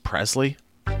 Elvis Presley.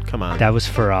 Come on. That was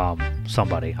for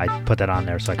somebody. I put that on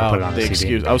there so I could put it on the the CD.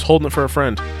 excuse. I was holding it for a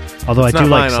friend. Although It's I not do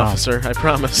mine, like some. officer. I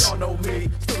promise.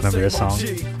 Remember this song?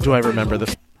 Do I remember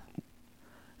the?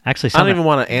 Actually, I some don't even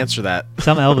want to answer that.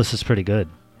 some Elvis is pretty good.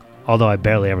 Although I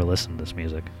barely ever listen to this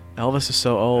music. Elvis is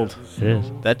so old. It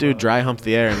is. That dude dry humped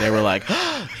the air, and they were like,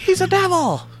 "He's a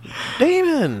devil,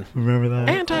 demon, Remember that?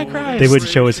 antichrist." They wouldn't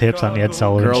show his hips on the Ed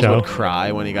Sullivan Girls show. would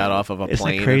cry when he got off of a Isn't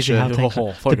plane. that and crazy shit. how things? Oh,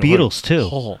 The fucking Beatles too.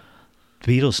 oh.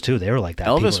 The Beatles too. They were like that.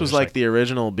 People Elvis were was just like the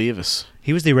original Beavis.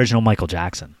 He was the original Michael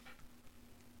Jackson.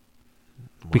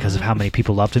 Because of how many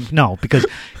people loved him. No, because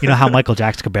you know how Michael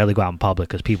Jackson could barely go out in public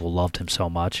because people loved him so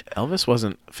much. Elvis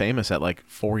wasn't famous at like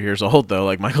 4 years old though,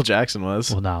 like Michael Jackson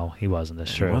was. Well, no, he wasn't.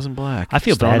 That's He true. wasn't black. I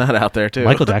feel Just throwing bad. that out there too.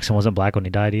 Michael Jackson wasn't black when he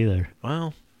died either.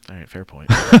 Well, All right, fair point.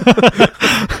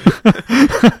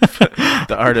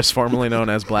 The artist formerly known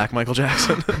as Black Michael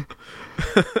Jackson.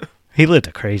 He lived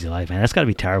a crazy life, man. That's got to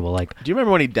be terrible. Like, Do you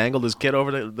remember when he dangled his kid over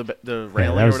the yeah,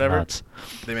 railing that or was whatever? nuts.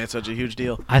 They made such a huge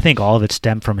deal. I think all of it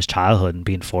stemmed from his childhood and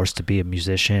being forced to be a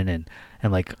musician and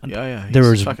like Yeah. He's there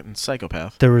was a fucking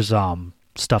psychopath. there was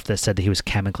stuff that said that he was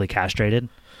chemically castrated.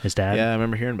 His dad. Yeah, I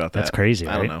remember hearing about that. That's crazy,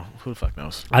 I don't right? know. Who the fuck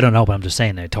knows? I don't know, but I'm just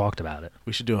saying they talked about it.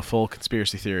 We should do a full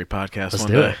conspiracy theory podcast Let's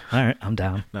one do day. it. All right, I'm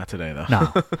down. Not today, though.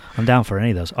 No, I'm down for any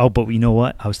of those. Oh, but you know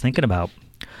what? I was thinking about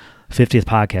 50th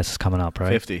podcast is coming up, right?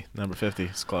 50. Number 50.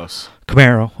 It's close.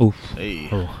 Camaro. Ooh, Hey.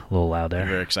 a little loud I'm there.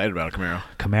 very excited about a Camaro.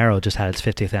 Camaro just had its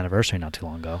 50th anniversary not too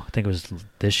long ago. I think it was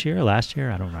this year or last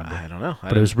year. I don't remember. I don't know.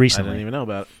 But it was I recently. didn't even know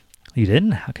about it. You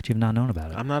didn't? How could you have not known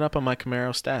about it? I'm not up on my Camaro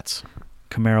stats.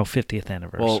 Camaro 50th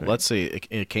anniversary. Well, let's see.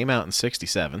 It came out in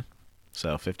 67.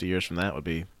 So 50 years from that would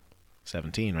be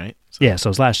 17, right? So, Yeah, so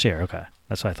it was last year. Okay.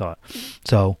 That's what I thought.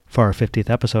 So for our 50th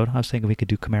episode, I was thinking we could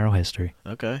do Camaro history.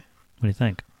 Okay. What do you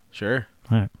think? Sure.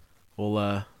 All right.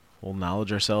 We'll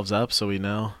knowledge ourselves up so we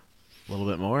know a little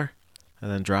bit more and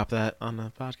then drop that on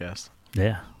the podcast.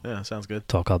 Yeah. Yeah, sounds good.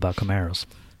 Talk all about Camaros.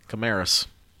 Camaros.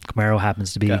 Camaro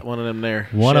happens to be Got one of them there.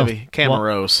 one of- Chevy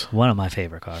Camaros. one of my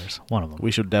favorite cars. One of them.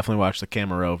 We should definitely watch the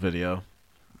Camaro video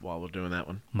while we're doing that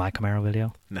one. My Camaro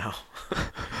video. No.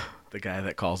 The guy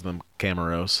that calls them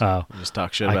Camaros. Oh. And just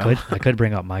talk shit I about could them. I could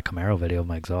bring up my Camaro video of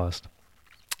my exhaust.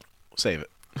 Save it.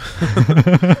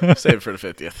 Save it for the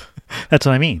 50th. That's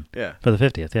what I mean. Yeah. For the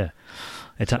 50th, yeah.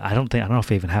 I don't know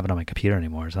if I even have it on my computer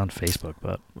anymore. It's on Facebook,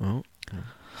 but Well,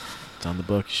 it's on the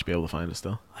book. You should be able to find it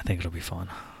still. I think it'll be fun.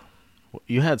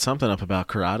 You had something up about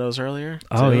Corrados earlier.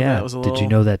 Oh too, yeah. that was a Did you little-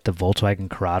 know that the Volkswagen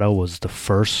Corrado was the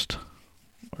first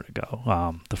where'd it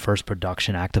go? The first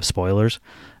production active spoilers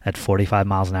at 45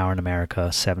 miles an hour in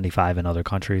America, 75 in other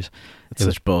countries. It's It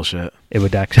such bullshit. It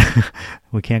would actually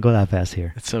we can't go that fast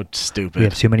here. It's so stupid. We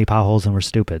have too many potholes and we're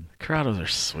stupid. Corrados are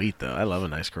sweet though. I love a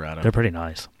nice Corrado. They're pretty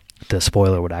nice. The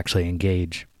spoiler would actually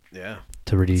engage Yeah.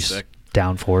 to reduce Sick.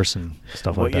 downforce and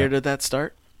stuff What like year that. did that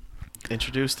start?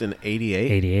 Introduced in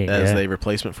 88. 88, as yeah. a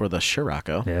replacement for the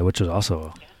Scirocco. Yeah, which was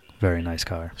also a very nice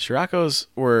car. Scirocco's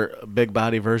were a big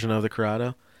body version of the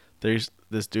Corrado. There's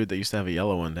this dude that used to have a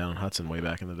yellow one down in Hudson way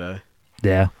back in the day.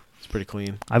 Yeah. It's pretty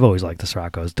clean. I've always liked the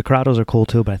Scirocco's. The Corrados are cool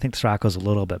too, but I think the Scirocco's a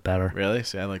little bit better. Really?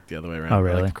 See, I like the other way around. Oh, I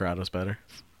really? like the Corrados better.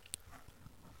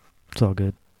 It's all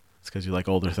good. It's because you like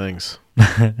older things,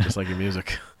 just like your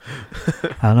music. I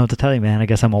don't know what to tell you, man. I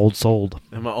guess I'm old sold.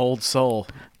 I'm an old soul.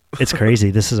 It's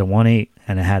crazy. This is a 1.8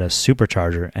 and it had a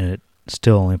supercharger and it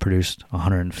still only produced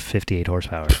 158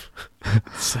 horsepower.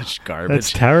 Such garbage.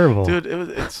 That's terrible.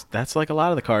 Dude, that's like a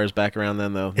lot of the cars back around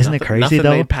then, though. Isn't it crazy, nothing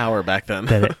though, made power back then.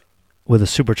 that it, with a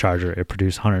supercharger, it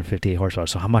produced 158 horsepower.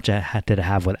 So how much did it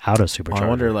have without a supercharger? Well, I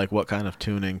wonder, like, what kind of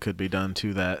tuning could be done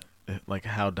to that, like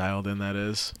how dialed in that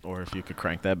is, or if you could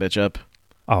crank that bitch up.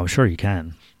 Oh, I'm sure you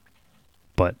can.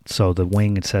 But so the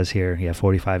wing, it says here,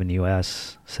 45 in the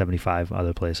U.S., 75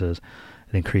 other places.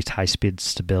 It increased high-speed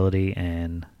stability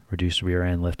and reduced rear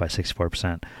end lift by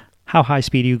 64%. How high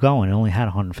speed are you going? It only had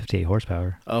 158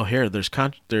 horsepower. Oh, here, there's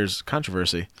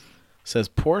controversy. It says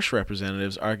Porsche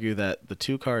representatives argue that the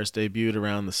two cars debuted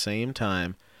around the same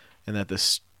time and that the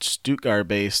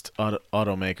Stuttgart-based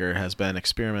automaker has been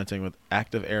experimenting with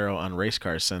active aero on race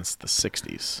cars since the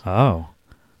 60s. Oh.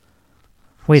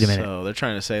 Wait a minute. So they're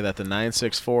trying to say that the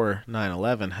 964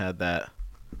 911 had that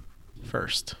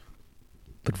first.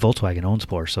 But Volkswagen owns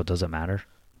Porsche, so it doesn't matter.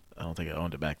 I don't think it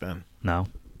owned it back then. No.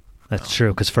 That's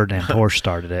true, because Ferdinand Porsche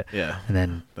started it. Yeah. And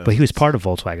then, but he was part of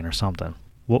Volkswagen or something.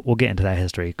 We'll get into that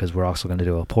history, because we're also going to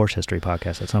do a Porsche history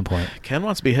podcast at some point. Ken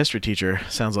wants to be a history teacher.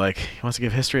 Sounds like he wants to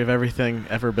give history of everything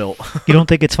ever built. You don't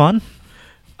think it's fun?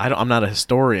 I'm not a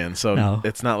historian, so No.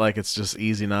 it's not like it's just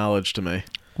easy knowledge to me.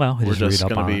 Well, We're just just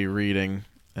read up going to on be it. reading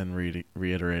and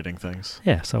reiterating things.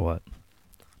 Yeah, so what?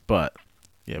 But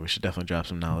yeah, we should definitely drop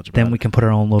some knowledge about Then we it. can put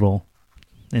our own little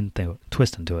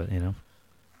twist into it,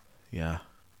 Yeah.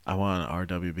 I want an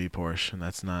RWB Porsche, and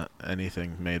that's not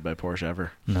anything made by Porsche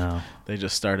ever. No. They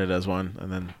just started as one,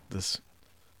 and then this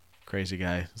crazy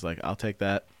guy is like, I'll take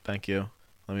that. Thank you.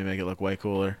 Let me make it look way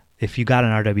cooler. If you got an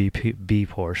RWB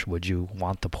Porsche, would you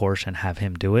want the Porsche and have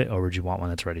him do it, or would you want one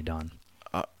that's already done?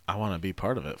 I want to be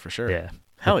part of it for sure. Yeah.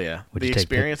 Hell yeah. Would The you take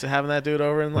experience of having that dude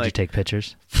over and Would you like, take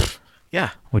pictures? yeah,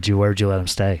 Where would you let him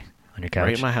stay? On your couch?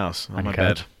 right in my house, on my your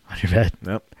bed. couch? On your bed?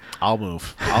 Nope. I'll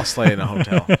move. I'll stay in a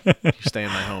hotel. You stay in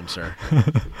my home, sir.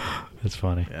 That's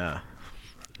funny. Yeah.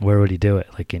 Where would he do it?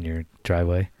 Like in your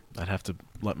driveway? I'd have to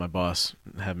let my boss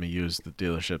have me use the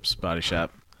dealership's body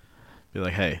shop. Be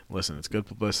like, hey, listen, it's good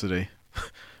publicity.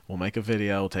 We'll make a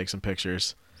video. We'll take some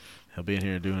pictures. He'll be in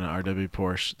here doing an RW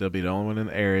Porsche. They'll be the only one in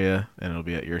the area, and it'll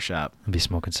be at your shop. I'll be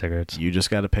smoking cigarettes. You just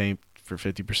got to pay for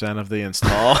 50% of the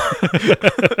install,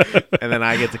 and then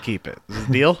I get to keep it. Is this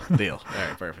a deal? Deal. All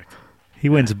right, perfect. He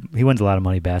wins a lot of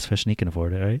money bass fishing. He can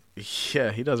afford it, right?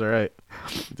 Yeah, he does all right.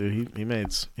 Dude, he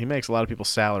makes a lot of people's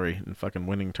salary in fucking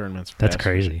winning tournaments. For That's bass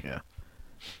crazy. fishing. Yeah,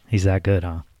 He's that good,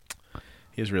 huh?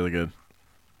 he's really good.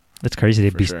 It's crazy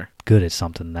to For be sure. good at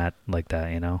something like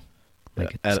that, you know?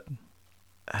 Like it's,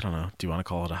 I don't know. Do you want to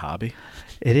call it a hobby?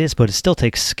 it is, but it still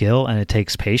takes skill and it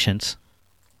takes patience,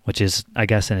 which is, I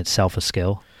guess, in itself a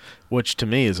skill. Which to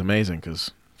me is amazing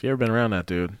because if you ever been around that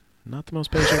dude, not the most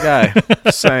patient guy.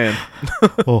 Just saying.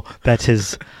 Well, that's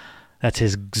his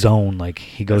zone. Like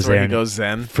he goes That's where there he and goes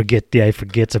zen. he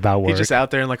forgets about work. He's just out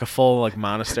there in like a full like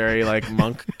monastery like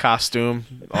monk costume,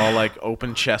 all like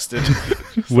open chested,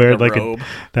 Wear a like robe.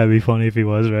 that'd be funny if he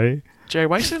was, right? Jerry,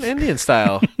 why you sitting Indian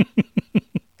style?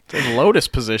 It's a lotus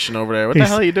position over there. What the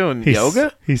hell are you doing?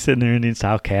 Yoga? He's sitting there Indian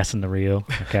style, casting the reel,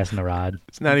 or casting the rod.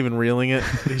 It's not even reeling it.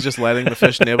 He's just letting the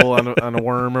fish nibble on a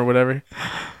worm or whatever.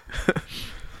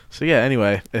 So yeah.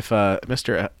 Anyway, if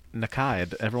Mr.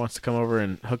 Nakai ever wants to come over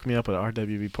and hook me up with an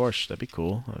RWB Porsche, that'd be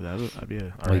cool. I'd be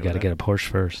a. Well, you got to get a Porsche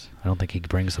first. I don't think he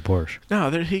brings the Porsche. No,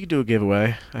 he could do a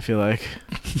giveaway. I feel like,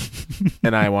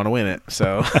 and I want to win it.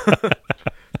 So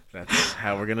that's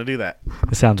how we're gonna do that.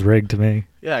 It sounds rigged to me.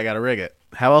 Yeah, I gotta rig it.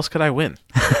 How else could I win?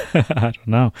 I don't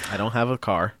know. I don't have a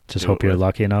car. to Just do hope it you're with.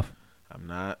 lucky enough. I'm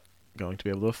not going to be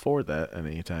able to afford that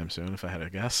anytime soon. If I had to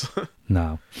guess.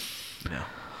 No. No.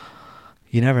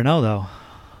 You never know, though.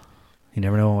 You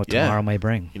never know what Yeah. tomorrow may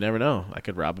bring. You never know. I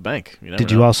could rob a bank. You never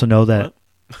Did know. you also know that?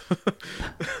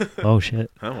 What? Oh, shit.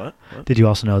 Huh, what? Did you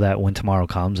also know that when tomorrow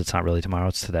comes, it's not really tomorrow,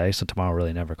 it's today, so tomorrow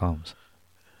really never comes?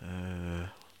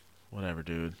 Whatever,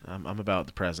 dude. I'm about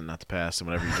the present, not the past, and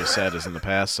whatever you just said is in the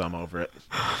past, so I'm over it.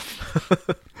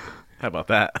 How about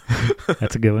that?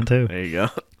 That's a good one, too. There you go.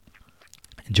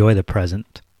 Enjoy the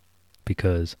present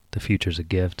because the future's a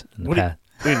gift. And the What do past.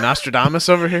 Dude, Nostradamus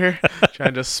over here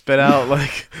trying to spit out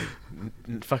like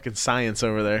fucking science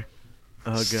over there.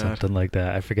 Oh god, Something like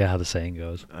that. I forget how the saying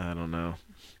goes. I don't know.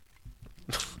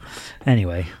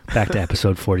 Anyway, back to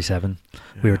episode 47.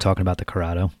 We Yeah. were talking about the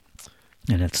Corrado,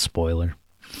 and it's spoiler.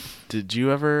 Did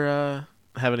you ever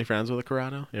have any friends with a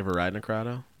Corrado? You ever ride in a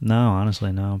Corrado? No,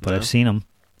 honestly, no. But No? I've seen them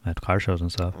at car shows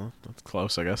and stuff. Well, that's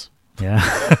close, I guess. Yeah,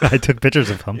 I took pictures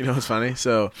of them. You know what's funny?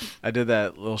 So I did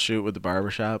that little shoot with the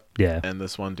barbershop, Yeah. and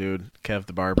this one dude, Kev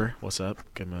the Barber, what's up?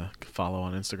 Give him a follow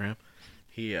on Instagram.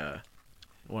 He,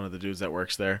 one of the dudes that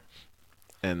works there,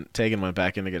 and Tegan went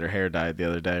back in to get her hair dyed the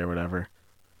other day or whatever.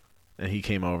 And he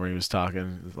came over, he was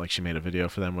talking, like she made a video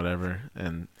for them, whatever.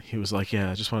 And he was like,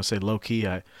 yeah, I just want to say low key,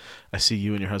 I see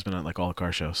you and your husband at like all the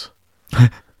car shows.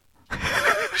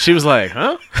 She was like,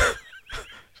 huh?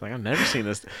 She's like, I've never seen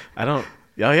this. I don't,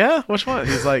 oh yeah? Which one?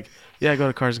 He's like, yeah, I go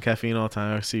to Cars and Caffeine all the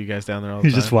time. I see you guys down there all the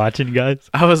He's time. just watching you guys.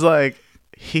 I was like,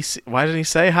 why didn't he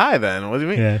say hi then? What do you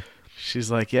mean? Yeah.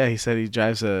 She's like, yeah, he said he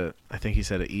drives I think he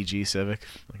said an EG Civic,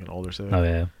 like an older Civic. Oh,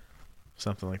 yeah.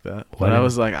 Something like that. But Whatever. I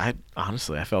was like,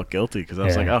 I felt guilty because I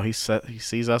was Yeah. like, oh, he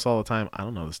sees us all the time. I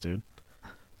don't know this dude.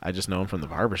 I just know him from the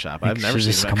barbershop. You I've never should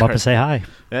seen just him come at up and cars. say hi.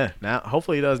 Yeah, now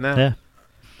hopefully he does now. Yeah.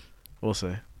 We'll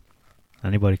see.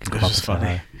 Anybody can come It's up just and say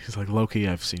funny. hi. He's like, low key,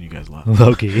 I've seen you guys a lot.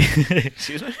 Loki.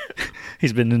 Excuse me.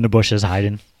 He's been in the bushes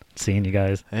hiding, seeing you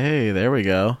guys. Hey, there we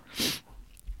go.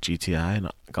 GTI and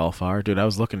Golf R, dude. I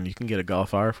was looking. You can get a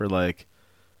Golf R for like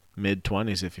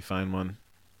mid-20s if you find one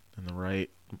in the right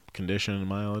condition and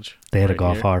mileage. They had a Right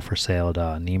Golf here. R for sale at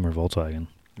Niemer Volkswagen.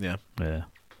 Yeah, Yeah.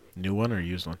 new one or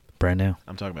used one? Brand new.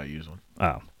 I'm talking about used one.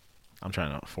 Oh. I'm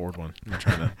trying to afford one. I'm not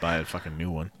trying to buy a fucking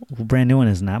new one. Well, brand new one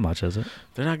isn't that much, is it?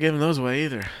 They're not giving those away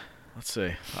either. Let's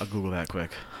see. I'll Google that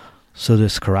quick. So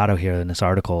this Corrado here in this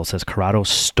article, it says Corrado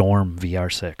Storm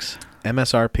VR6.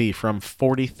 MSRP from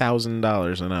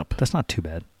 $40,000 and up. That's not too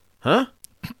bad. Huh?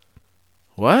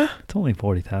 What? It's only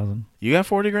 40,000. You got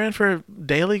 40 grand for a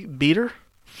daily beater?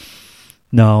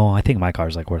 No, I think my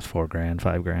car's like worth $4 grand,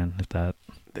 $5 grand, if that.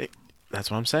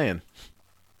 That's what I'm saying.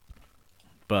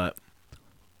 But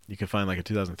you could find like a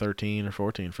 2013 or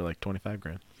 14 for like 25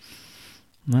 grand.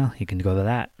 Well, you can go to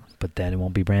that, but then it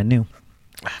won't be brand new.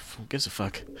 Who gives a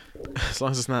fuck? As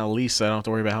long as it's not a lease, I don't have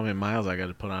to worry about how many miles I got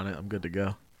to put on it. I'm good to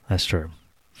go. That's true.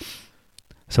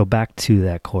 So back to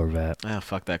that Corvette. Ah,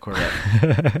 fuck that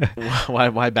Corvette.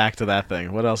 Why back to that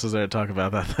thing? What else is there to talk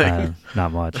about that thing?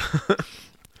 Not much.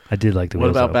 I did like the What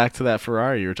wheels, about though. back to that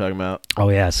Ferrari you were talking about? Oh,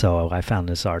 yeah. So I found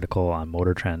this article on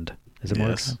Motor Trend. Is it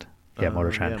Motor Yes. Trend? Yeah,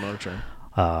 Motor Trend. Yeah, Motor Trend.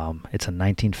 It's a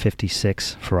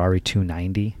 1956 Ferrari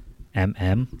 290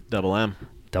 MM. Double M.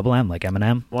 Double M, like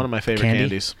Eminem. One of my favorite Candy?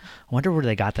 candies. I wonder where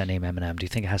they got that name Eminem. Do you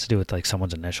think it has to do with like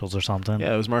someone's initials or something?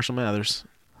 Yeah, it was Marshall Mathers.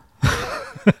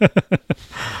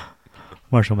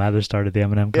 Marshall Mathers started the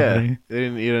Eminem Yeah, company.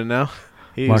 you didn't know?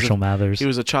 Marshall Mathers. He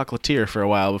was a chocolatier for a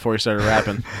while before he started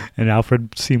rapping. And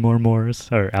Alfred Seymour Morris,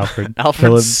 or Alfred Alfred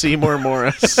Philip, Seymour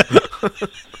Morris.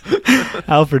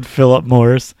 Alfred Philip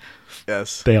Morris.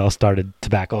 Yes. They all started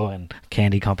tobacco and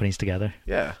candy companies together.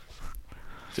 Yeah.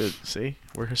 Dude, see?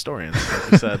 We're historians,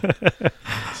 like we said.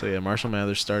 So, yeah, Marshall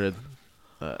Mathers started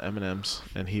M&M's,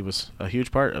 and he was a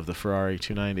huge part of the Ferrari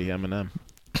 290 M&M.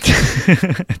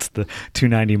 It's the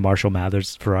 290 Marshall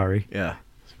Mathers Ferrari. Yeah.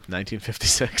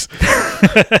 1956.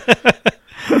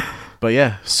 But,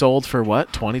 yeah, sold for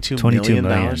what? $22 million?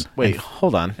 million. Wait, And-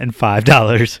 hold on. And $5.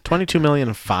 $22 million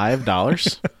and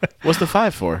 $5? What's the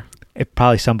 5 for? It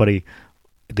probably somebody,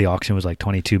 the auction was like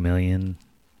 22 million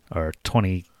or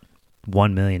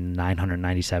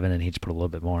 21,997,000, and he just put a little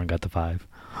bit more and got the 5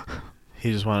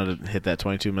 He just wanted to hit that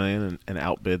 $22 million and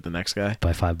outbid the next guy.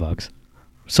 by $5.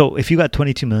 So if you got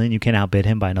 22 million, you can't outbid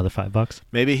him by another $5.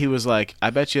 Maybe he was like, I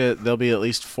bet you there'll be at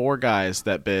least 4 guys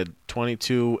that bid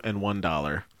 $22 and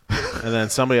 $1. And then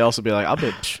somebody else will be like, I'll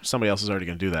bid. Somebody else is already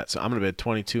going to do that. So I'm going to bid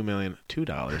 $22 million,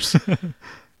 $2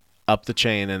 up the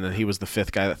chain. And then he was the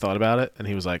 5th guy that thought about it. And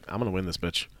he was like, I'm going to win this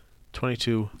bitch.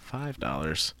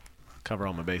 $5. Cover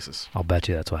all my bases. I'll bet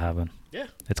you that's what happened. Yeah.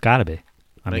 It's got to be.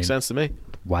 I Makes mean, sense to me.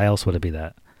 why else would it be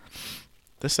that?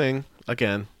 This thing,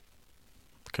 again,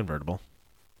 convertible.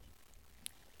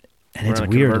 And We're it's on a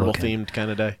weird convertible looking. themed kind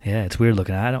of day. Yeah, it's weird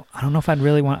looking. I don't know if I'd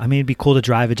really want. I mean, it'd be cool to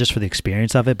drive it just for the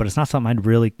experience of it, but it's not something I'd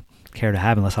really care to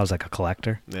have unless I was like a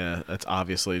collector. Yeah, it's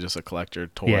obviously just a collector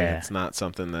toy. Yeah. It's not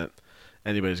something that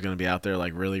anybody's going to be out there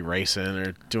like really racing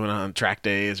or doing it on track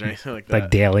days or anything like that. Like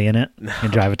daily in it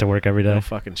and drive it to work every day. No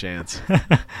fucking chance.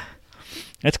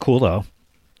 It's cool though.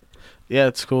 Yeah,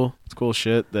 it's cool. It's cool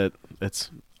shit that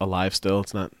it's alive still.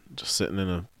 It's not just sitting in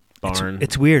a barn.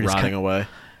 It's weird. It's rotting away.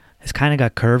 It's kind of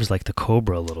got curves like the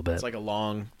Cobra a little bit. It's like a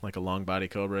long body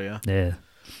Cobra. Yeah, Yeah,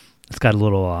 it's got a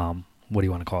little what do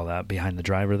you want to call that behind the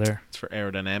driver there? it's for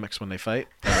aerodynamics when they fight.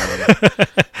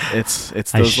 It's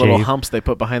I those little shave. humps they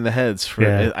put behind the heads. For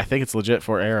Yeah. I think it's legit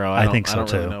for aero. I think so, I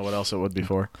don't really too. know what else it would be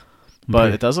for. I'm But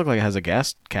pretty- it does look like it has a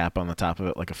gas cap on the top of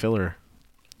it, like a filler.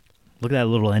 Look at that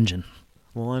little engine.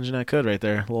 Little engine I could right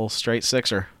there. A little straight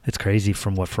sixer. It's crazy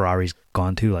from what Ferrari's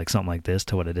gone to, like something like this,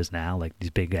 to what it is now, like these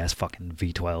big ass fucking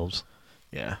V12s.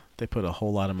 Yeah, they put a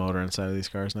whole lot of motor inside of these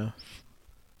cars now.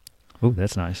 Ooh,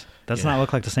 that's nice. Does Yeah. not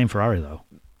look like the same Ferrari though.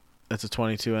 That's a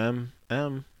 22M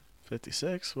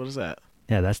M56. What is that?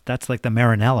 Yeah, that's like the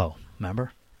Maranello.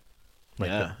 Remember? Like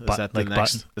yeah, the is that the like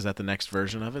next? button. Is that the next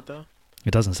version of it though?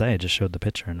 It doesn't say. It just showed the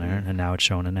picture in there, and now it's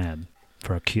showing an ad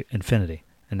for a Infinity,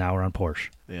 and now we're on Porsche.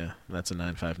 Yeah, that's a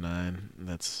 959.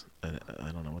 That's I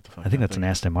don't know what the fuck. I think that that's an thing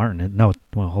is. Aston Martin. No,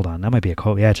 well, hold on. That might be a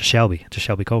Cobra. Yeah, it's a Shelby. It's a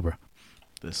Shelby Cobra.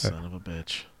 This son of a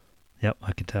bitch. Yep,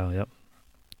 I can tell. Yep.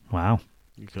 Wow.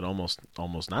 You could almost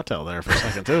not tell there for a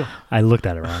second too. I looked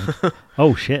at it wrong.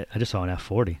 Oh shit! I just saw an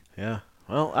F40. Yeah.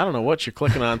 Well, I don't know what you're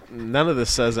clicking on. None of this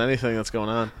says anything that's going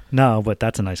on. No, but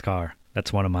that's a nice car.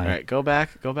 That's one of my. All right, go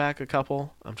back a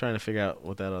couple. I'm trying to figure out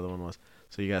what that other one was.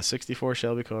 So you got 64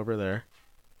 Shelby Cobra there.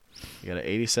 You got an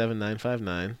 87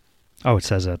 959. Oh, it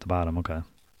says it at the bottom. Okay.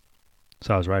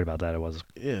 So I was right about that. It was.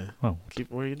 Yeah. Oh,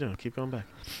 What are you doing? Keep going back.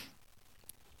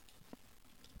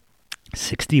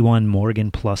 61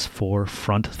 Morgan plus 4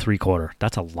 front 3/4.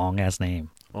 That's a long ass name.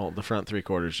 Well, the front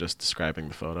 3/4 is just describing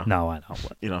the photo. No, I know.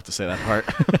 You don't have to say that part.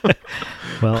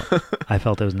 Well, I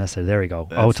felt it was necessary. There we go.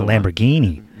 That's Oh, it's a the one.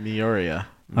 Lamborghini. Miura.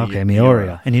 Okay,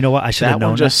 Miura. And you know what? I should That have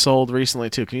known one just sold recently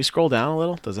too. Can you scroll down a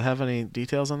little? Does it have any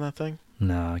details on that thing?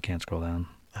 No, I can't scroll down.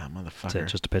 Ah, That's motherfucker. it.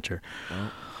 Just a picture. No.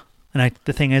 And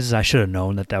the thing is I should have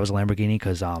known that was a Lamborghini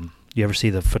because you ever see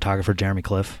the photographer Jeremy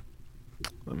Cliff?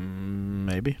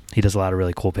 Maybe. He does a lot of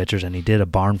really cool pictures, and he did a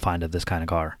barn find of this kind of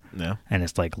car. Yeah. And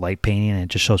it's like light painting, and it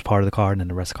just shows part of the car, and then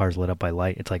the rest of the car is lit up by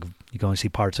light. It's like you can only see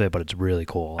parts of it, but it's really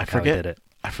cool. Like I forget. how he did it.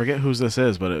 I forget whose this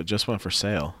is, but it just went for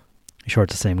sale. You sure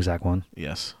it's the same exact one?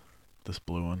 Yes, this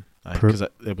blue one. Pro- Because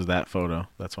it was that photo.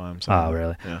 That's why I'm saying. Oh,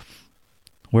 really? Yeah.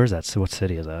 Where's that? So what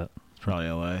city is that? It's probably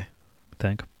L.A. I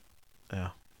think. Yeah.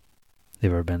 You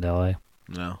ever been to L.A.?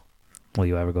 No. Will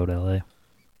you ever go to L.A.?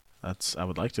 I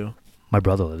would like to. My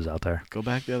brother lives out there. Go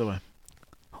back the other way.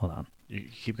 Hold on. You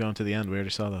keep going to the end. We already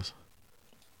saw those.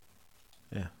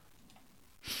 Yeah.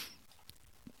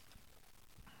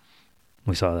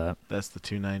 We saw that. That's the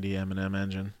 290 M&M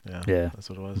engine. Yeah. Yeah. That's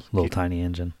what it was. Little tiny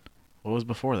engine. What was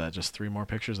before that? Just 3 more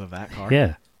pictures of that car?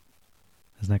 Yeah.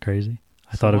 Isn't that crazy?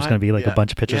 I thought it was What? going to be like Yeah. a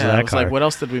bunch of pictures yeah, of I that was car. like, what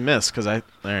else did we miss? Because all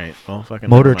right, well, fucking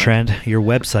Motor never mind. Trend, your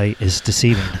website is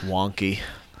deceiving. Wonky.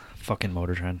 Fucking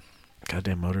Motor Trend.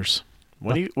 Goddamn motors.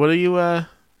 What are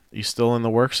you still in the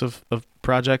works of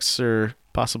projects or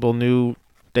possible new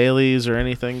dailies or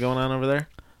anything going on over there?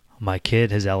 My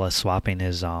kid, his LS swapping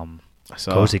his I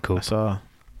saw. Cozy coupe. I saw.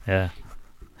 yeah.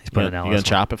 He's You putting an gonna, LS. you gonna on.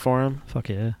 chop it for him? Fuck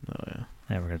yeah. Oh yeah.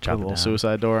 Yeah, we're gonna Put chop a it little down.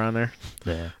 suicide door on there.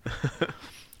 Yeah.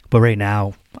 But right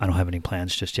now, I don't have any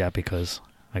plans just yet because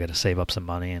I got to save up some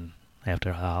money, and after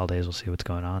the holidays, we'll see what's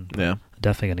going on. Yeah.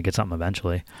 Definitely gonna get something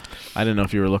eventually. I didn't know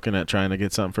if you were looking at trying to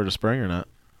get something for the spring or not.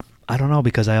 I don't know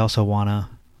because I also wanna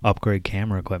upgrade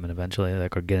camera equipment eventually,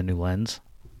 like or get a new lens.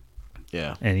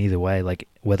 Yeah. And either way, like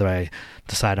whether I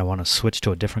decide I want to switch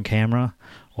to a different camera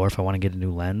or if I want to get a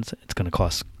new lens, it's going to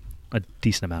cost a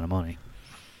decent amount of money.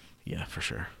 Yeah, for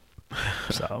sure.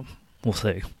 So we'll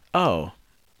see. Oh.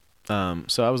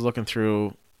 So I was looking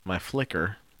through my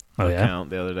Flickr Oh, yeah? account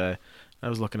the other day. I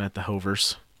was looking at the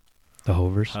Hovers. The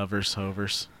Hovers.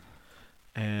 Hovers.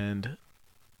 And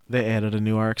they added a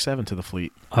new RX-7 to the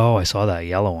fleet. Oh, I saw that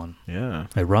yellow one. Yeah.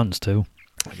 It runs too.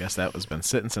 I guess that was been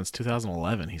sitting since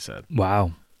 2011, he said.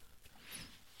 Wow.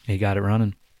 He got it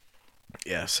running.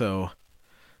 Yeah, so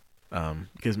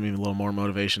gives me a little more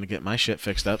motivation to get my shit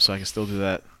fixed up so I can still do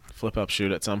that flip-up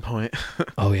shoot at some point.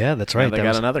 Oh yeah, that's right. They That got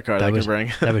was- another car that they was- can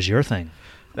bring. That was your thing.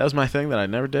 That was my thing that I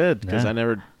never did because Yeah. I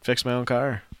never fixed my own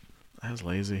car. I was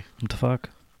lazy. What the fuck?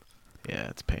 Yeah,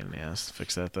 it's a pain in the ass to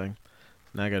fix that thing.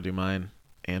 Now I gotta do mine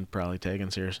and probably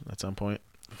Tegan's here at some point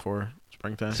before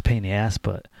springtime. It's a pain in the ass,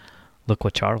 but look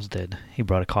what Charles did. He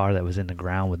brought a car that was in the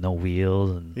ground with no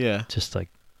wheels and Yeah. just like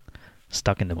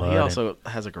stuck in the Well, mud. he and- also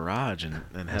has a garage and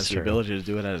has That's the true. ability to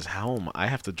do it at his home. I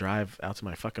have to drive out to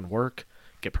my fucking work,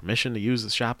 get permission to use the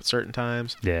shop at certain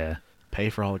times, yeah. pay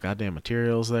for all the goddamn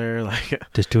materials there. Like,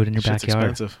 Just do it in your shit's backyard.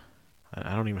 expensive.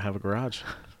 I don't even have a garage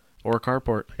or a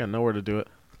carport. I got nowhere to do it.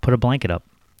 Put a blanket up.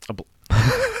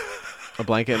 A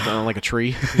blanket on like a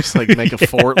tree, just like make a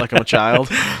fort like I'm a child.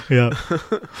 Yep.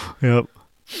 Yep.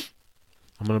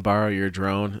 I'm gonna borrow your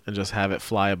drone and just have it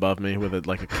fly above me with it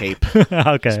like a cape.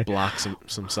 Okay. Just block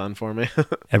some sun for me.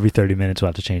 Every 30 minutes we'll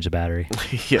have to change the battery.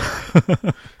 Yeah.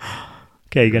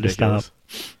 Okay, you got to stop.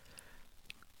 Ridiculous.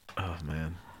 Oh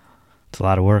man. It's a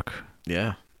lot of work.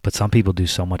 Yeah. But some people do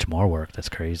so much more work. That's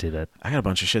crazy that I got a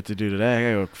bunch of shit to do today. I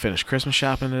gotta go finish Christmas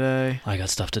shopping today. I got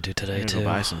stuff to do I today gotta too. go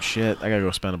buy some shit. I gotta go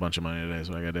spend a bunch of money today is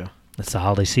what I gotta do. It's the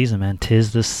holiday season, man.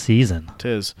 'Tis the season.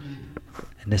 Tis.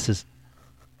 And this is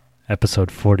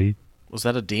episode 40. Was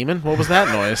that a demon? What was that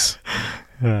noise?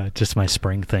 Just my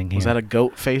spring thing here. Was that a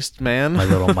goat-faced man? my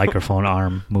little microphone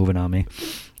arm moving on me.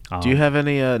 Do you have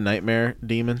any nightmare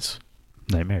demons?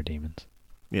 Nightmare demons?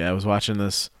 Yeah, I was watching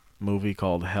this movie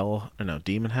called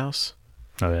Demon House.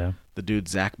 Oh, yeah? The dude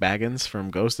Zach Baggins from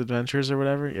Ghost Adventures or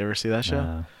whatever. You ever see that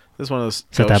show? This is one of those.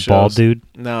 Is that ghost that bald shows. dude?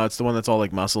 No, it's the one that's all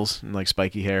like muscles and like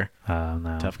spiky hair.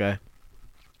 No. Tough guy.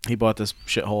 He bought this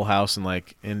shithole house in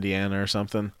like Indiana or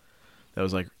something that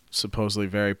was like supposedly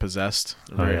very possessed,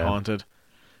 very yeah. haunted,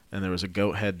 and there was a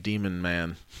goat head demon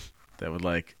man that would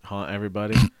like haunt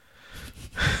everybody.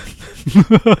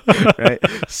 Right.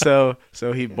 So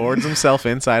he boards himself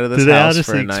inside of this Do they house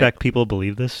honestly for a night. expect people to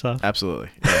believe this stuff? Absolutely.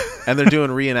 Yeah. And they're doing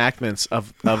reenactments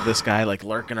of this guy like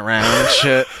lurking around and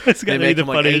shit. It's They gotta be make the him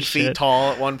like 8 funniest feet shit.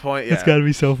 tall at one point. Yeah. It's got to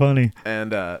be so funny.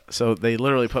 And so they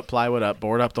literally put plywood up,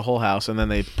 board up the whole house, and then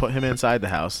they put him inside the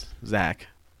house, Zach.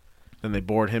 Then they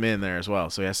board him in there as well,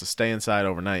 so he has to stay inside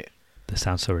overnight. This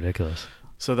sounds so ridiculous.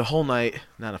 So the whole night,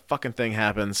 not a fucking thing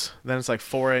happens. Then it's like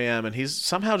 4 a.m., and he's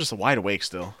somehow just wide awake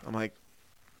still. I'm like,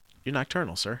 you're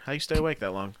nocturnal, sir. How you stay awake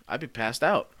that long? I'd be passed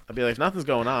out. I'd be like, if nothing's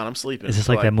going on, I'm sleeping. Is this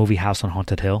So like that movie House on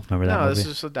Haunted Hill? Remember that No, movie? this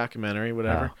is just a documentary,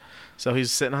 whatever. Oh. So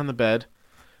he's sitting on the bed,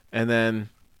 and then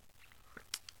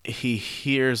he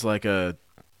hears like a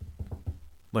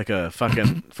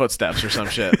fucking footsteps or some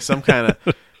shit, some kind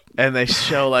of, and they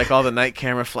show like all the night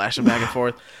camera flashing back and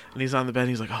forth, and he's on the bed, and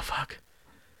he's like, oh fuck.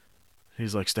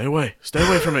 He's like, stay away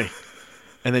from me,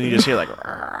 and then you just hear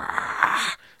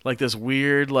like this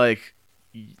weird like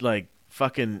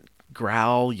fucking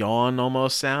growl, yawn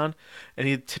almost sound, and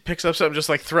he picks up something, just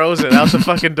like throws it out the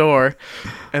fucking door,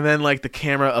 and then like the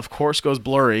camera of course goes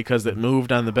blurry because it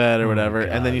moved on the bed or whatever,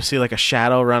 and then God. you see like a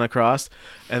shadow run across,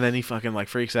 and then he fucking like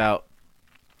freaks out.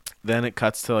 Then it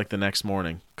cuts to like the next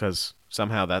morning because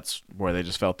somehow that's where they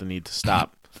just felt the need to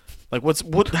stop. Like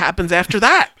what happens after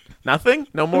that? Nothing?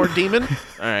 No more demon?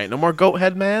 All right, no more goat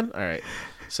head man? All right.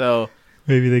 So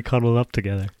Maybe they cuddled up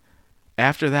together.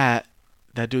 after that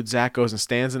dude Zach goes and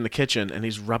stands in the kitchen and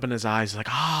he's rubbing his eyes. He's like,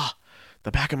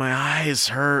 the back of my eyes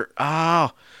hurt.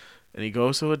 Oh. and he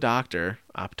goes to a doctor,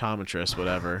 optometrist,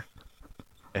 whatever,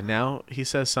 and now he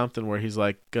says something where he's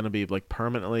like gonna be like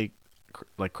permanently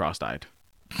like cross-eyed.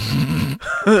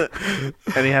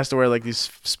 And he has to wear like these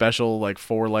special like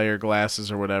 4-layer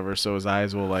glasses or whatever so his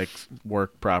eyes will like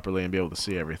work properly and be able to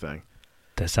see everything.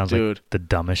 That sounds Dude. like the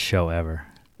dumbest show ever.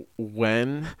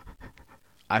 When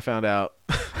I found out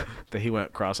that he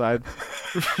went cross-eyed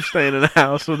staying in a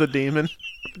house with a demon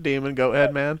goat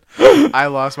head man, I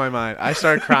lost my mind. I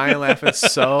started crying and laughing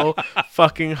so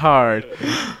fucking hard.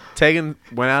 Tegan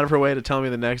went out of her way to tell me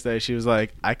the next day. She was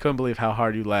like, I couldn't believe how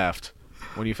hard you laughed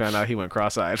when you found out he went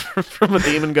cross-eyed from a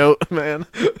demon goat man.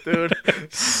 Dude,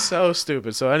 so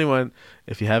stupid. So anyone,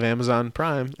 if you have Amazon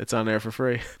Prime, it's on there for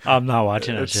free. I'm not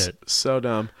watching that It's shit. so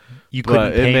dumb. You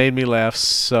couldn't But pay. it made me laugh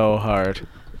so hard.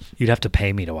 You'd have to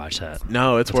pay me to watch that.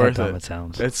 No, it's That's how worth dumb it. it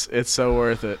sounds. It's so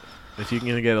worth it. If you can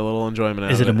get a little enjoyment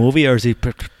out Is of it it. a movie or is he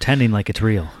pretending like it's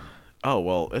real? Oh,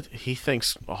 well, he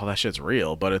thinks all that shit's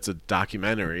real, but it's a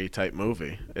documentary type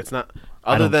movie. It's not,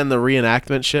 other don't- than the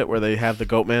reenactment shit where they have the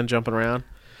goat man jumping around.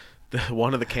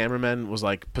 One of the cameramen was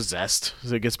like possessed.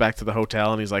 So he gets back to the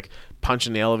hotel and he's like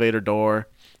punching the elevator door.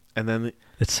 And then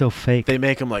It's so fake. they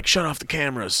make him like shut off the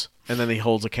cameras. And then he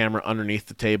holds a camera underneath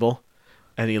the table.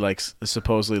 And he like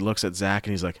supposedly looks at Zach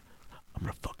and he's like, I'm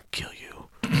going to fucking kill you.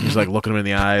 He's like looking him in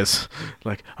the eyes,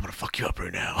 like, I'm gonna fuck you up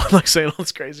right now. Like saying all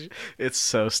this crazy shit. It's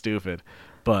so stupid.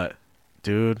 But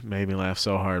dude made me laugh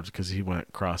so hard because he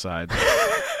went cross-eyed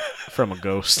from a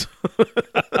ghost.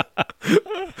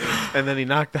 And then he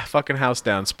knocked that fucking house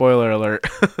down. Spoiler alert.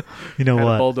 You know Had a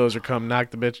what? bulldozer come knock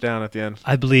the bitch down at the end.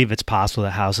 I believe it's possible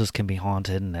that houses can be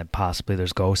haunted and that possibly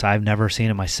there's ghosts. I've never seen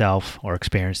it myself or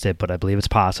experienced it, but I believe it's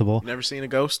possible. Never seen a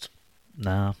ghost?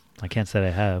 No, I can't say I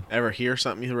have. Ever hear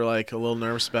something you were like a little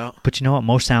nervous about? But you know what?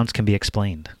 Most sounds can be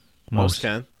explained. Most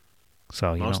can.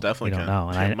 So you Most don't, definitely you can. don't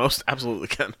know. Yeah, And most absolutely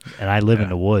can. I live in Yeah.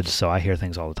 the woods, so I hear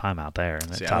things all the time out there.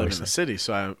 And See, it's I live in obviously the city,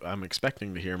 so I'm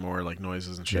expecting to hear more like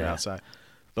noises and shit Yeah. outside.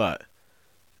 But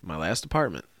my last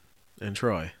apartment in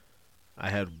Troy, I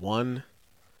had one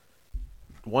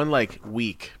like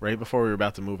week right before we were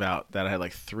about to move out that I had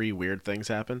like 3 weird things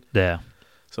happen. yeah.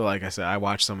 So like I said, I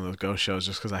watch some of those ghost shows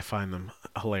just because I find them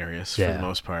hilarious for Yeah. the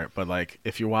most part. But like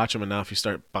if you watch them enough, you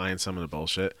start buying some of the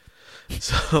bullshit.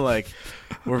 So like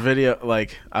I was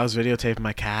videotaping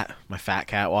my fat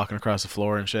cat walking across the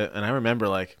floor and shit. And I remember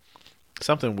like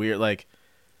something weird. Like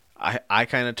I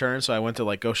kind of turned, so I went to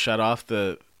like go shut off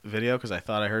the video because I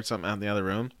thought I heard something out in the other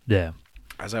room. Yeah.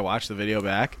 As I watched the video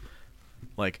back,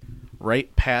 like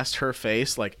right past her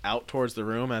face, like out towards the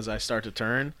room as I start to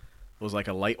turn, was like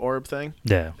a light orb thing.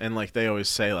 Yeah. And like they always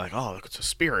say like, oh, look, it's a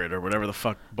spirit or whatever the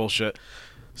fuck bullshit.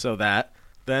 So that.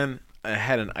 Then I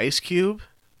had an ice cube.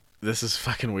 This is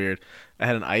fucking weird. I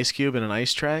had an ice cube in an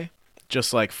ice tray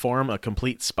just like form a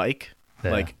complete spike,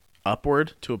 Yeah. like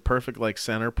upward to a perfect like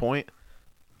center point.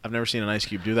 I've never seen an ice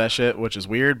cube do that shit, which is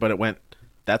weird, but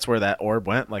that's where that orb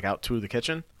went, like out to the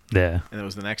kitchen. Yeah. And it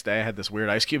was the next day I had this weird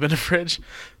ice cube in the fridge.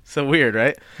 So weird,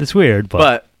 right? It's weird,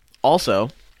 But also,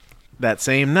 that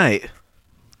same night,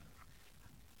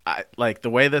 I like the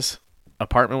way this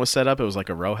apartment was set up. It was like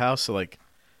a row house, so like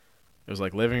it was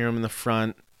like living room in the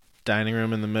front, dining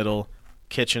room in the middle,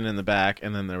 kitchen in the back,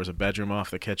 and then there was a bedroom off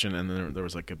the kitchen, and then there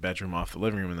was like a bedroom off the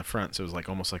living room in the front. So it was like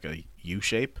almost like a U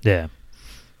shape. yeah.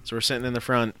 So we're sitting in the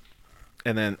front,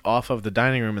 and then off of the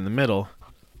dining room in the middle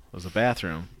was a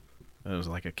bathroom. It was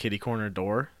like a kitty corner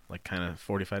door, like kind of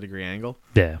 45-degree angle.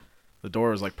 Yeah. The door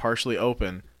was like partially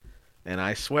open, and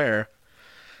I swear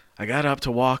I got up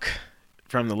to walk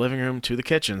from the living room to the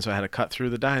kitchen, so I had to cut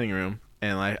through the dining room,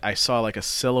 and I saw like a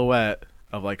silhouette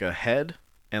of like a head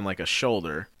and like a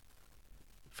shoulder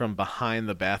from behind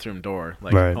the bathroom door,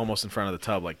 like Right. almost in front of the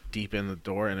tub, like deep in the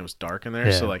door, and it was dark in there.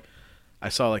 Yeah. So like I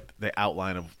saw like the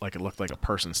outline of like it looked like a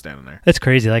person standing there. It's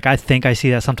crazy. Like I think I see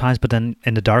that sometimes, but then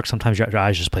in the dark, sometimes your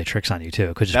eyes just play tricks on you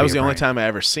too. It could just That be was the your only brain. time I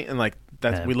ever seen, and like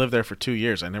that Yeah. we lived there for 2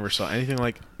 years. I never saw anything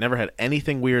never had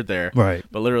anything weird there. Right.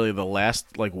 But literally the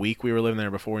last like week we were living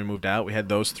there before we moved out, we had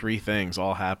those 3 things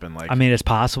all happen. Like I mean, it's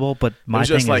possible, but it my was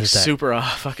thing just like is that super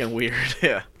fucking weird.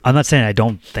 Yeah. I'm not saying I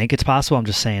don't think it's possible. I'm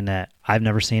just saying that I've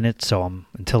never seen it, so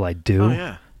until I do, Oh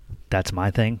yeah. that's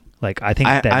my thing. Like I think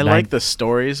I that like the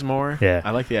stories more. Yeah. I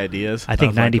like the ideas. I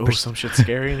think of, like, 90% "Ooh, some shit's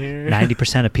scary in here.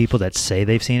 90% of people that say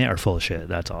they've seen it are full of shit.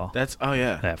 That's all. That's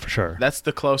yeah. Yeah, for sure. That's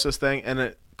the closest thing, and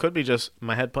it could be just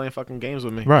my head playing fucking games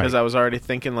with me. Right. Because I was already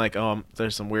thinking like, oh,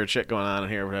 there's some weird shit going on in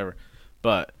here or whatever.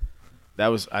 But that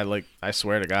was I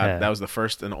swear to God, Yeah. that was the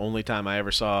first and only time I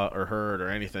ever saw or heard or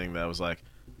anything that was like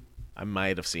I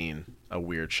might have seen a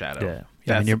weird shadow. Yeah. Yeah, I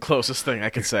That's mean, the you're- closest thing I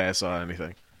could say I saw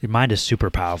anything. Your mind is super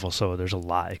powerful, so there's a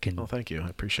lot it can. Oh, thank you. I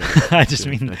appreciate it. I just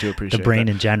mean I do appreciate the brain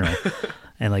that. in general,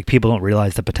 and like people don't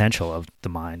realize the potential of the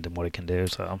mind and what it can do.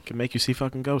 So It can make you see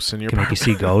fucking ghosts in your it can make you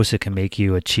see ghosts. It can make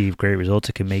you achieve great results.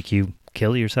 It can make you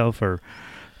kill yourself, or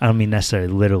I don't mean necessarily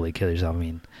literally kill yourself. I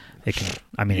mean it can.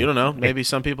 I mean You don't know. It, Maybe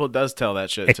some people it does tell that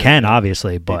shit. it too. can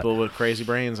obviously, but People with crazy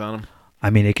brains on them.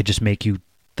 I mean it could just make you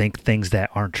think things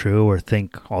that aren't true, or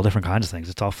think all different kinds of things.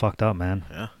 It's all fucked up, man.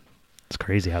 Yeah, It's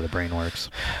crazy how the brain works.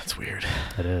 that's weird.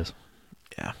 It is.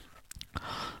 Yeah,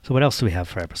 So what else do we have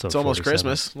for episode? it's almost 47?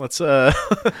 Christmas. Let's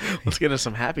let's get into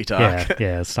some happy talk.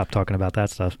 Yeah. Let's stop talking about that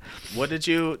stuff. What did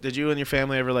you and your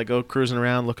family ever like go cruising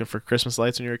around looking for Christmas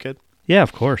lights when you were a kid? Yeah,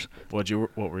 of course. What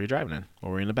were you driving in?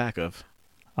 What were you in the back of?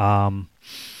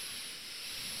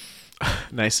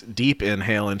 Nice deep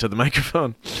inhale into the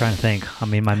microphone. Trying to think. I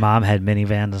mean, my mom had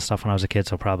minivans and stuff when I was a kid,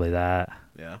 so probably that.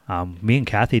 Yeah. Me and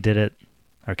Kathy did it,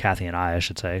 or Kathy and I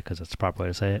should say, because that's the proper way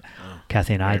to say it. Oh,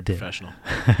 Kathy and I very did. professional.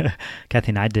 Kathy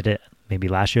and I did it maybe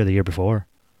last year or the year before.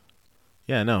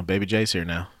 Yeah, no, Baby J's here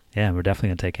now. Yeah, we're definitely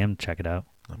gonna take him to check it out.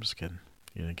 I'm just kidding.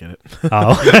 You didn't get it.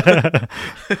 Oh.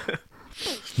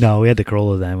 No, we had the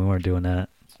Corolla then. We weren't doing that.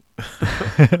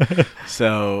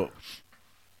 So,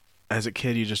 as a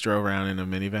kid, you just drove around in a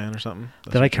minivan or something?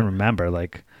 That's That I what can you- remember,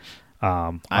 like,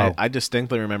 I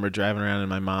distinctly remember driving around in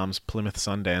my mom's Plymouth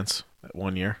Sundance that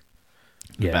one year.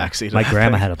 yeah. backseat of My that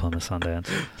grandma thing. had a Plymouth Sundance.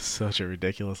 Such a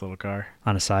ridiculous little car.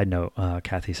 On a side note,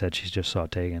 Kathy said she just saw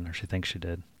it taken, or she thinks she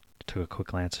did. Took a quick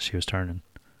glance as she was turning.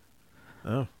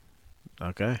 Oh,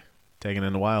 okay. Taken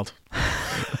in the wild.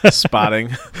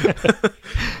 Spotting.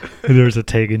 There's a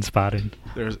Tegan spotting.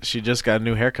 She just got a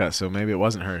new haircut, so maybe it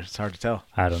wasn't her. It's hard to tell.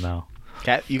 I don't know.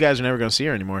 Kat, you guys are never going to see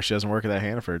her anymore. She doesn't work at that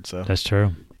Hannaford, so That's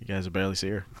true. you guys will barely see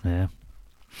her. Yeah.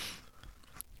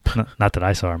 Not that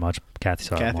I saw her much. Kathy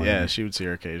saw her Kathy, more. yeah, than me. she would see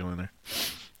her occasionally there.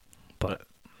 But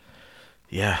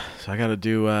Yeah, so I got to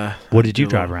do. what did you do a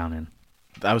drive little- around in?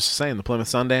 I was saying the Plymouth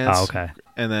Sundance. Oh, okay.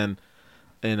 And then,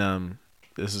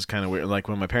 this is kind of weird. Like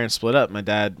when my parents split up, my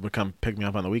dad would come pick me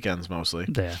up on the weekends mostly,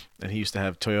 Yeah. and he used to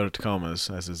have Toyota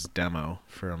Tacomas as his demo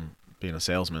from being a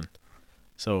salesman.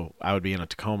 So I would be in a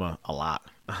Tacoma a lot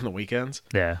on the weekends.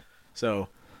 Yeah. So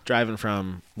driving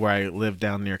from where I lived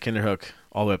down near Kinderhook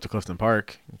all the way up to Clifton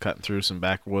Park, and cutting through some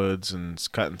backwoods and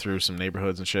cutting through some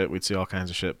neighborhoods and shit, we'd see all kinds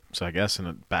of shit. So I guess in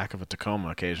the back of a Tacoma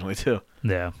occasionally too.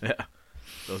 Yeah. Yeah,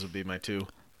 those would be my two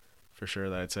for sure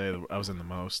that I'd say I was in the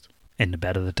most. In the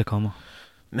bed of the Tacoma.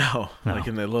 No, No. like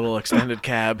in the little extended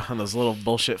cab on those little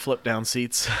bullshit flip down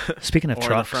seats. Speaking of or in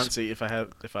the trucks, front seat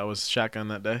if I was shotgun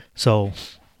that day. so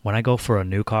when I go for a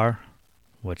new car,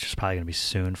 which is probably gonna be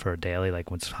soon for a daily, like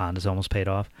once Honda's almost paid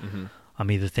off, Mm-hmm. I'm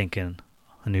either thinking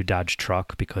a new Dodge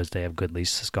truck because they have good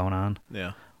leases going on,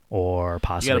 Yeah, or you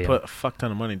possibly got to put a fuck ton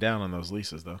of money down on those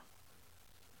leases though.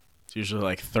 It's usually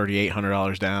like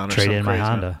 $3,800 down or trade something in my crazy.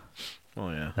 Honda.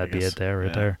 Well, yeah, That'd I be guess. it there, right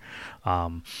Yeah. there. I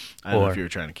don't know Or- if you were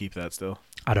trying to keep that still.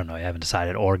 I don't know. I haven't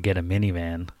decided. Or get a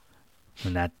minivan,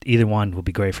 and that either one will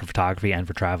be great for photography and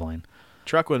for traveling.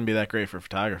 Truck wouldn't be that great for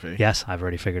photography. Yes, I've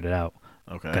already figured it out.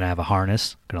 Okay. Gonna have a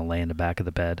harness. Gonna lay in the back of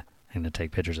the bed. And gonna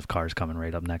take pictures of cars coming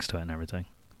right up next to it and everything.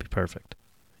 Be perfect.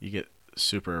 You get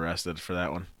super arrested for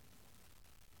that one.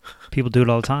 People do it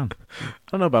all the time. I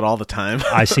don't know about all the time.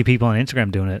 I see people on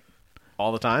Instagram doing it.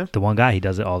 All the time? The one guy, he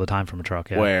does it all the time from a truck.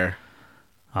 Yeah. Where?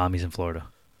 He's in Florida.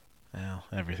 Well,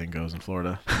 everything goes in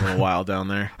Florida. A little wild down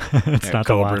there. It's Got not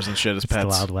the cobras wild. and shit as It's the pets.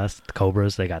 Wild West. The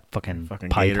cobras. They got fucking Fucking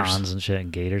pythons gators. and shit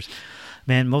and gators.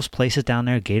 Man, most places down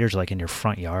there, gators are like in your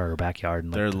front yard or backyard.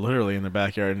 And like, They're literally in their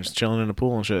backyard and just chilling in a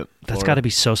pool and shit. that's got to be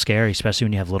so scary, especially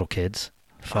when you have little kids.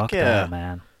 Fuck yeah. that,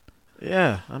 man.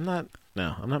 Yeah, I'm not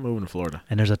moving to Florida.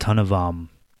 And there's a ton of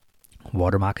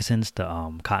water moccasins, the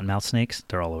cottonmouth snakes.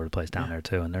 They're all over the place down there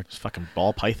too. And they're There's fucking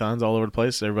ball pythons all over the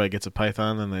place. Everybody gets a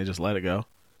python and they just let it go.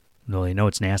 well, you know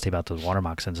what's nasty about those water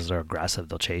moccasins is they're aggressive.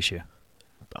 They'll chase you.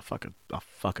 I'll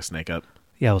fuck a snake up.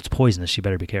 Yeah, well, it's poisonous. You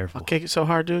better be careful. I'll kick it so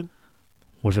hard, dude.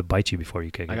 What if it bites you before you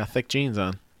kick I it? got thick jeans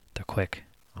on. They're quick.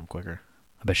 I'm quicker.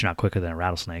 I bet you're not quicker than a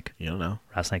rattlesnake. You don't know.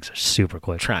 Rattlesnakes are super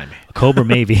quick. Try me. A cobra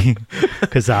maybe,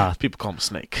 because People call him a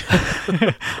snake.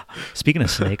 speaking of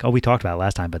snake, we talked about it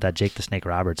last time, but that Jake the Snake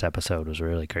Roberts episode was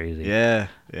really crazy. yeah.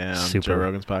 On Super. Joe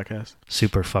Rogan's podcast.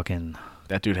 Super fucking.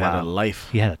 That dude had a Wow. life.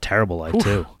 He had a terrible life Whew.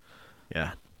 too.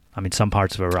 Yeah. I mean, some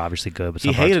parts of it were obviously good, but He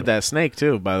some parts hated of that snake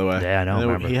too, by the way. Yeah, I know, And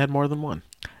remember. He had more than one.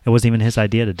 it wasn't even his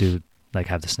idea to do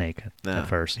have the snake No. at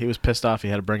first. He was pissed off. He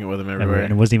had to bring it with him everywhere.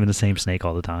 And it wasn't even the same snake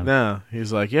all the time. No,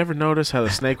 he's like, you ever notice how the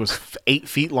snake was 8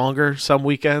 feet longer some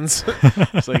weekends?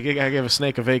 It's like you gotta give a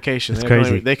snake a vacation. It's They can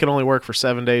crazy. they can only work for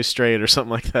 7 days straight or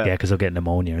something like that. Yeah, because they'll get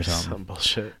pneumonia or something. Some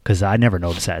bullshit. Because I never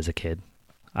noticed that as a kid.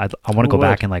 I want to go Who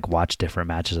back would? and like watch different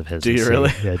matches of his. Do and you see.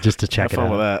 really? Yeah, just to check Have it fun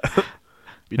out. with that.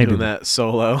 Be Maybe doing that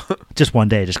solo. Just one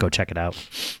day, just go check it out.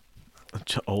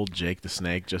 Old Jake the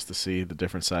Snake, just to see the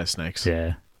different size snakes.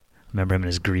 Yeah. Remember him in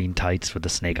his green tights with the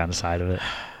snake on the side of it?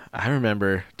 I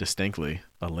remember distinctly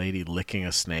a lady licking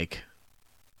a snake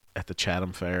at the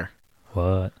Chatham Fair.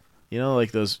 What? You know,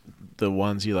 like the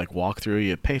ones you like walk through,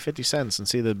 you pay 50 cents and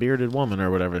see the bearded woman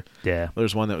or whatever. Yeah.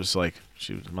 There's one that was like,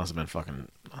 must have been fucking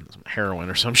on some heroin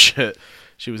or some shit.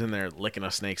 She was in there licking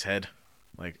a snake's head,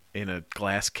 like in a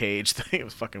glass cage thing. It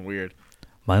was fucking weird.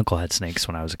 My uncle had snakes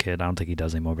when I was a kid. I don't think he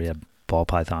does anymore, but he had ball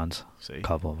pythons. See? A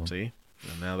couple of them. See?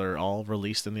 And now they're all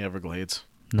released in the Everglades.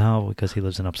 No, because he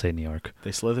lives in upstate New York.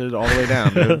 They slithered all the way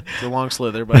down, dude. It's a long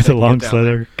slither, but It's they a can long get down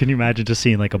slither. Can you imagine just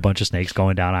seeing like a bunch of snakes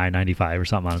going down I-95 or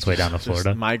something on its way down to there. Florida?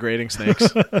 Just migrating snakes.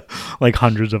 Like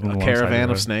hundreds of them. A alongside caravan the of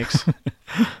road. snakes.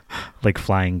 Like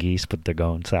flying geese, but they're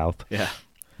going south. Yeah.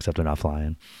 Except they're not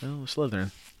flying. Well, they're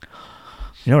slithering.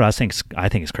 You know what I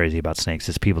think is crazy about snakes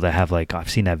is people that have like, I've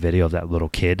seen that video of that little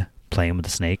kid playing with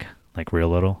the snake, like real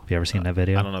little. Have you ever seen that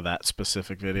video? I don't know that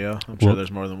specific video. I'm sure Well-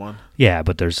 there's more than one. Yeah,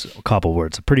 but there's a couple where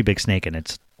it's a pretty big snake and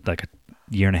it's like a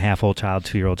year-and-a-half-old child,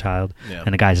 2-year-old child, Yeah.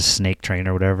 and the guy's a snake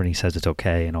trainer or whatever, and he says it's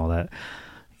okay and all that.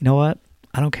 You know what?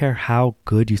 I don't care how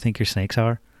good you think your snakes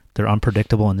are. They're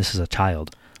unpredictable, and this is a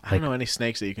child. I don't know any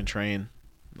snakes that you can train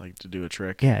like to do a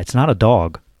trick. Yeah, it's not a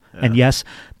dog. And Yeah. yes,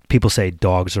 people say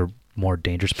dogs are more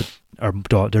dangerous,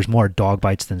 but there's more dog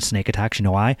bites than snake attacks. You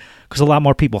know why? Because a lot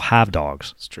more people have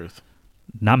dogs. It's truth.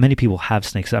 Not many people have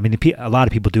snakes. I mean, a lot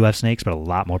of people do have snakes, but a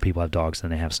lot more people have dogs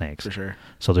than they have snakes. For sure.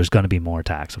 So there's going to be more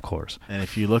attacks, of course. And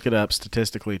if you look it up,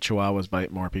 statistically, Chihuahuas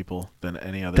bite more people than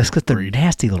any other That's because they're breed.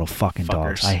 nasty little fucking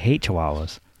dogs. Fuckers. I hate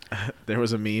Chihuahuas. There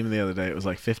was a meme the other day. It was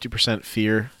like 50%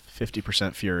 fear,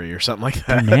 50% fury, or something like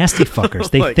They're that. nasty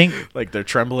fuckers. They like, think like they're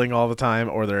trembling all the time,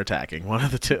 or they're attacking. One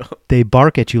of the two. they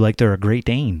bark at you like they're a Great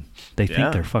Dane. They Yeah.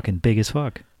 think they're fucking big as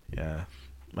fuck. Yeah,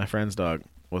 my friend's dog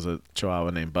was a Chihuahua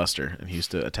named Buster, and he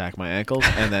used to attack my ankles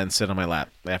and then sit on my lap.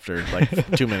 After like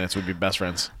 2 minutes, we'd be best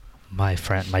friends. My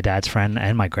dad's friend,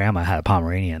 and my grandma had a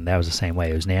Pomeranian. That was the same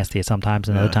way. It was nasty at sometimes,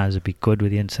 and Yeah. other times it'd be good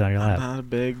with you and sit on your I'm lap. not a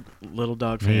big little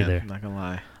dog Me fan. either. I'm not gonna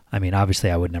lie. I mean, obviously,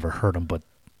 I would never hurt them, but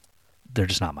they're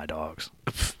just not my dogs.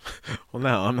 Well,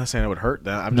 no, I'm not saying I would hurt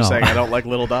them. I'm just No. saying I don't like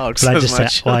little dogs But I as just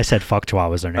much. said, I said fuck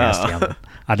Chihuahuas. They're nasty. Oh.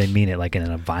 I didn't mean it like in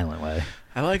a violent way.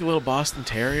 I like a little Boston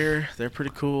Terrier. They're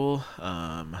pretty cool.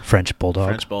 French bulldog.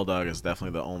 French Bulldog is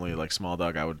definitely the only like small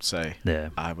dog I would say Yeah.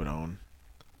 I would own,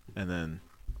 and then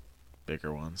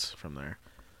bigger ones from there.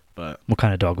 But What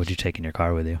kind of dog would you take in your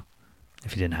car with you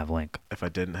if you didn't have Link? if I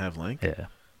didn't have Link, Yeah.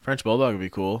 French Bulldog would be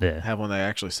cool. Yeah. Have one that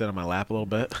actually sit on my lap a little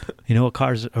bit. You know what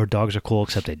cars or dogs are cool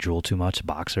except they drool too much?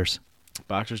 Boxers.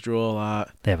 Boxers drool a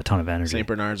lot. They have a ton of energy. Saint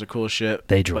Bernards are cool as shit.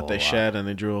 They drool but they a lot. shed and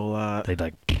they drool a lot. They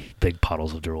like big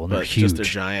puddles of drool, and they're but huge. just they're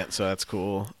giant, so that's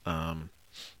cool. Great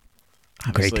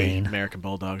Obviously, Dane. American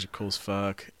Bulldogs are cool as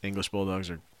fuck. English Bulldogs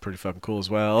are pretty fucking cool as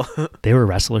well. They were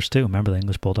wrestlers too. Remember the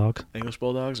English bulldogs? English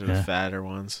Bulldogs are Yeah. the fatter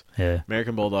ones. Yeah.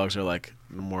 American Bulldogs are like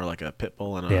more like a pit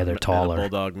bull and Yeah, they're and taller. a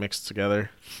bulldog mixed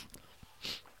together.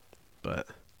 But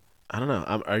I don't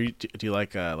know. Do you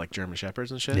like German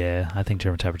Shepherds and shit? Yeah, I think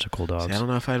German Shepherds are cool dogs. See, I don't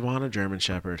know if I'd want a German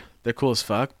Shepherd. They're cool as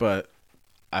fuck, but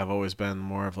I've always been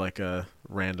more of like a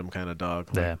random kind of dog.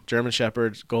 Like Yeah. German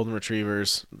Shepherds, Golden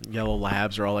Retrievers, Yellow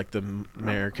Labs are all like the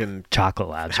American Chocolate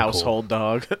labs. Are household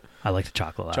dog. cool. I like the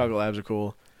chocolate lab. Chocolate Labs are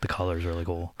cool. The color's really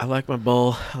cool. I like my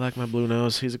bull. I like my blue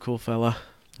nose. He's a cool fella.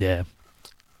 Yeah.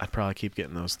 I'd probably keep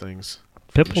getting those things.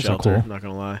 Pit from the bulls are shelter, cool. Not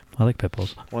gonna lie. I like pit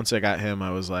bulls. Once I got him,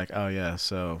 I was like, oh yeah,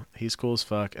 so he's cool as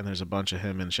fuck, and there's a bunch of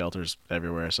him in shelters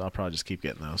everywhere, so I'll probably just keep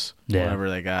getting those. Yeah. Whatever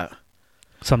they got.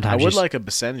 Sometimes I would like a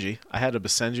Basenji. I had a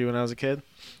Basenji when I was a kid.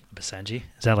 Basenji.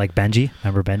 Is that like Benji?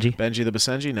 Remember Benji? Benji the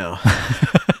Basenji? No.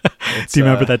 It's, Do you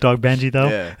remember that dog Benji though?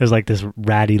 yeah. It was like this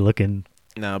ratty looking.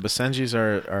 No, Basenjis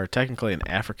are technically an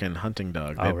African hunting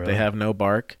dog. Oh, They, really? they have no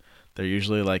bark. They're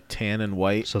usually like tan and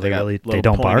white. So they they got really- they little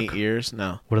don't pointy bark? ears.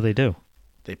 No, What do they do?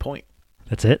 they point.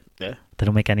 That's it. Yeah. They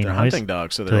don't make any They're noise. hunting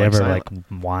dogs, so Do they're they like ever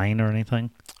silent. like whine or anything?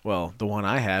 Well, the one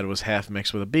I had was half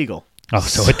mixed with a beagle. Oh,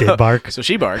 so it did bark. So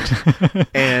she barked,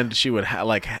 and she would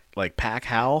like pack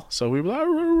howl. So we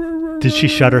were like, Did she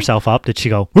shut herself up? Did she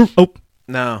go? "Woof," oh,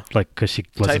 No. like because she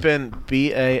wasn't. Type in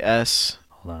BAS.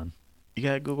 Hold on. You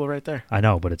got Google right there. I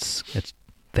know, but it's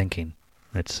thinking.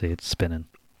 Let's see. It's spinning.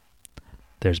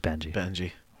 There's Benji.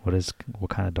 Benji. What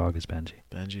kind of dog is Benji?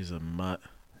 Benji's a mutt.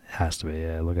 It has to be.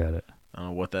 Yeah, look at it. I don't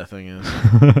know what that thing is.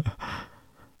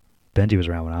 Benji was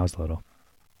around when I was little.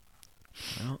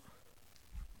 Well,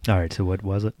 All right. So what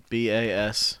was it?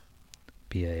 BASEN.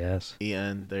 BAS.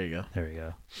 There you go. There we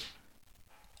go.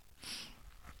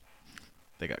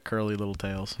 They got curly little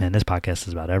tails. Man, this podcast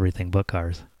is about everything but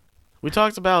cars. We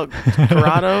talked about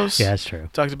Corrados. Yeah, that's true.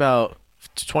 Talked about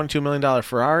 $22 million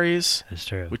Ferraris. That's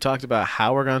true. We talked about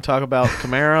how we're going to talk about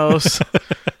Camaros.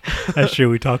 That's true.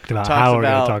 We talked about Talked how we're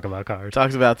going about- to talk about cars.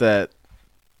 Talked about that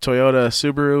Toyota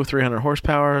Subaru 300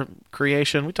 horsepower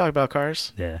creation. We talked about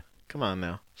cars. Yeah. Come on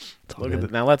now. It's all Look at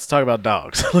good. now. Let's talk about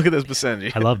dogs. Look at this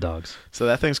Basenji. I love dogs. So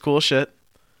that thing's cool shit.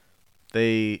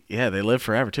 They live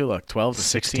forever too, like 12 to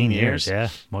 16 years. Yeah,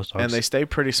 most dogs. And they stay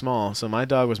pretty small. So my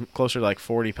dog was closer to like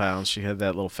 40 pounds. She had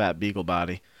that little fat beagle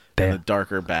body and Ba- the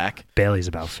darker back. Bailey's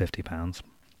about 50 pounds.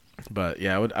 But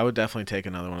yeah, I would definitely take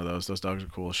another one of those. Those dogs are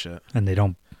cool as shit. And they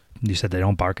don't, you said they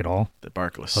don't bark at all? The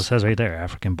barkless. Well, it says right there,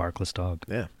 African barkless dog.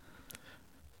 Yeah.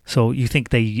 So you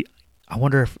think I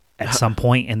wonder if at some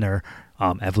point in their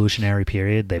evolutionary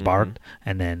period they barked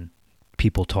and then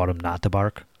people taught them not to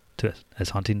bark as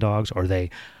hunting dogs, or they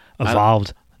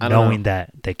evolved I don't knowing know.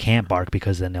 that they can't bark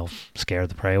because then they'll scare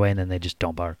the prey away and then they just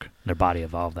don't bark. Their body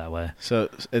evolved that way. So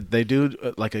they do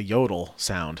like a yodel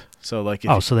sound. So like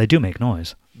if So they do make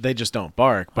noise. they just don't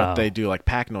bark, but Oh. they do like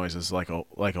pack noises, like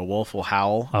a wolf will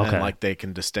howl, Okay. and like they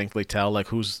can distinctly tell like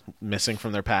who's missing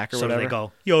from their pack or So whatever. they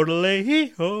go,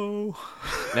 yodelay-hee-ho.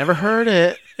 Never heard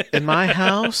it in my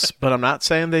house, but I'm not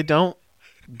saying they don't.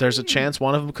 There's a chance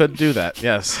one of them could do that.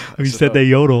 Yes. I You said suppose. they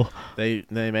yodel. They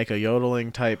make a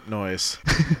yodeling type noise.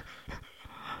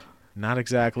 Not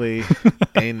exactly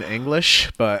in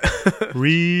English, but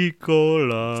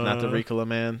Ricola. it's not the Ricola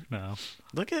man. No.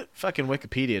 Look at fucking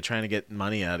Wikipedia trying to get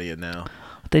money out of you now.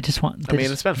 They just want. I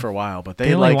mean, it's been for a while, but they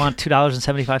they only like want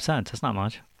 $2.75. That's not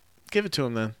much. give it to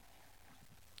them then.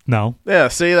 No. Yeah,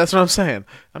 see, that's what I'm saying.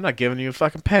 I'm not giving you a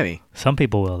fucking penny. Some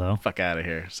people will though. Fuck out of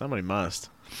here. Somebody must.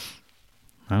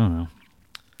 I don't know.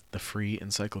 The free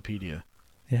encyclopedia.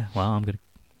 Yeah. Well, I'm gonna.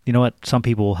 You know what? Some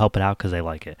people will help it out because they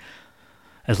like it.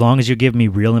 As long as you give me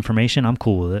real information, I'm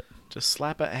cool with it. Just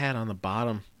slap an ad on the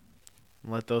bottom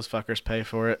and let those fuckers pay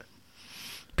for it.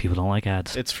 People don't like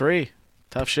ads. It's free.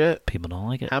 Tough shit. People don't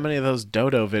like it. How many of those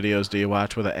Dodo videos do you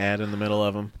watch with an ad in the middle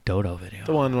of them? Dodo video.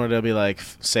 The one where they'll be like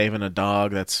saving a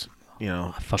dog that's,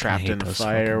 I fucking trapped hate in a those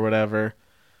fire or fucking- whatever.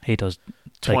 Hate those.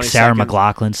 20 Like Sarah seconds.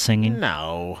 McLachlan singing.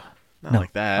 No. Not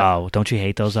like that. Oh, don't you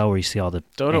hate those though? Where you see all the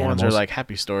Dodo ones are animals? like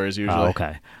happy stories usually. Oh,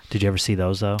 okay. Did you ever see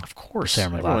those though? Of course. Sarah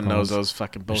Everyone McLachlan knows ones. those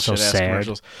fucking They're so bullshit ass sad.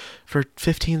 commercials. For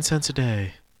 15 cents a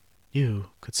day, you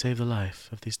could save the life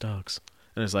of these dogs.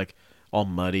 And it's like all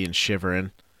muddy and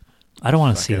shivering. I don't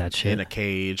want to see fucking that shit. In a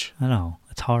cage. I know.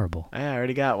 It's horrible. Yeah, I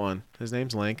already got one. His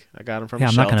name's Link. I got him from Yeah, a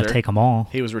I'm shelter. not going to take them all.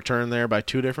 He was returned there by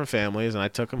 2 different families, and I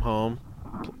took him home,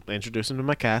 introduced him to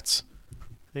my cats.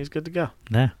 And he's good to go.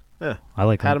 Yeah. Yeah. I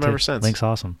like Had Link him ever too. since. Link's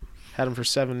awesome. Had him for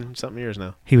 7-something years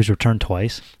now. He was returned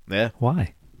twice. Yeah.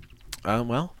 Why?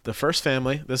 Well, the first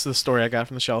family, this is the story I got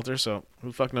from the shelter, so who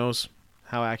the fuck knows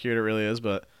how accurate it really is,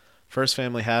 but first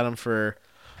family had him for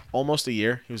almost a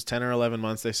year. He was 10 or 11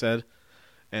 months, they said,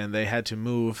 and they had to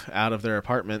move out of their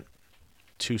apartment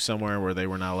to somewhere where they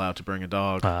were not allowed to bring a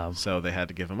dog, so they had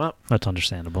to give him up. That's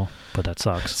understandable, but that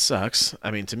sucks. Sucks.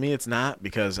 I mean, to me, it's not,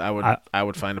 because I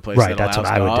would find a place Right, that that's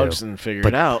allows what I would do. dogs and figure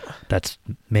But it out. That's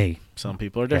me. Some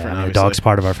people are Yeah, different. I mean, a obviously. dog's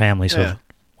part of our family, so Yeah.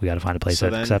 we got to find a place So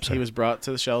that then accepts he her. was brought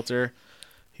to the shelter.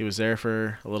 He was there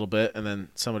for a little bit, and then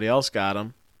somebody else got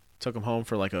him, took him home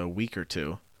for like a week or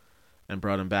two, and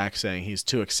brought him back saying he's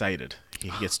too excited. He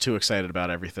gets too excited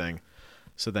about everything.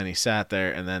 So then he sat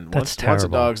there, and then once a terrible.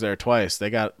 dog's there twice, they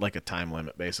got like a time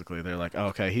limit, basically. They're like, oh,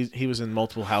 okay, he was in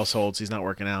multiple households. He's not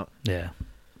working out. Yeah.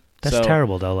 That's So-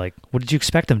 terrible, though. Like, what did you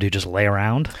expect them to do? Just lay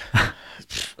around?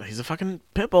 He's a fucking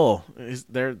pit bull.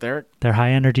 They're They're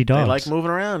high energy dogs. They like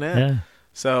moving around, Yeah.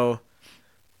 So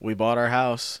we bought our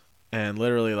house, and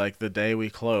literally like the day we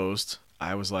closed,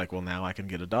 I was like, well, now I can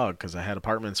get a dog, because I had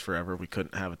apartments forever. We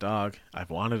couldn't have a dog. I've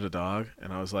wanted a dog,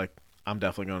 and I was like, I'm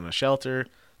definitely going to a shelter.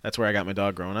 That's where I got my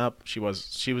dog growing up. She was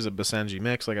a Basenji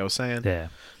mix, like I was saying. Yeah.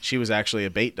 She was actually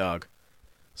a bait dog,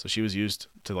 so she was used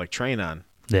to like train on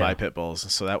Yeah. by pit bulls.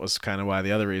 So that was kind of why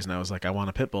the other reason I was like, I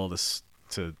want a pit bull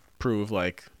to prove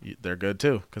like they're good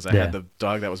too, because I Yeah. had the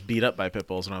dog that was beat up by pit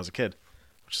bulls when I was a kid,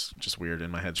 which is just weird in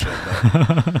my head. Shit,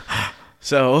 but.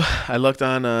 So I looked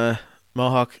on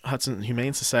Mohawk Hudson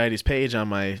Humane Society's page on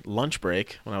my lunch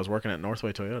break when I was working at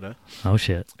Northway Toyota, Oh,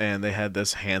 shit. and they had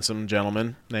this handsome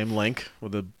gentleman named Link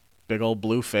with a big old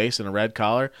blue face and a red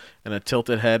collar and a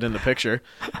tilted head in the picture,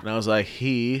 and I was like,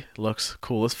 he looks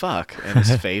cool as fuck, and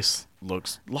his face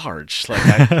looks large. Like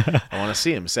I want to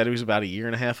see him. Said he was about a year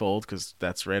and a half old, because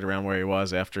that's right around where he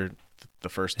was after the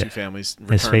first 2 families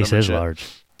returned His face him and is shit. large.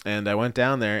 And I went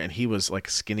down there, and he was like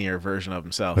a skinnier version of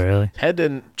himself. Really? Head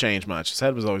didn't change much. His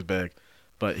head was always big,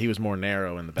 but he was more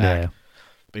narrow in the back. Yeah.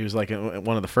 But he was like in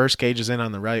one of the first cages in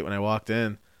on the right when I walked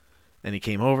in, and he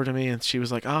came over to me and she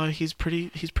was like, "Oh, he's pretty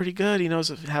good. He knows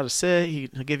how to sit.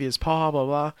 He'll give you his paw, blah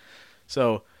blah."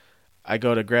 So I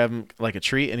go to grab him like a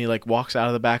treat, and he like walks out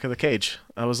of the back of the cage.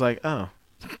 I was like, "Oh."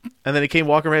 And then he came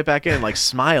walking right back in, like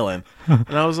smiling.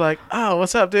 And I was like, "Oh,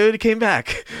 what's up, dude?" He came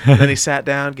back. And then he sat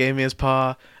down, gave me his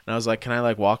paw, and I was like, "Can I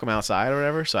like walk him outside or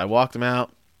whatever?" So I walked him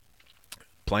out,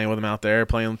 playing with him out there,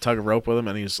 playing tug of rope with him,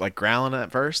 and he was like growling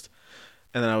at first.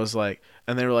 And then I was like,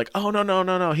 and they were like, "Oh,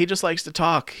 no. He just likes to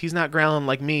talk. He's not growling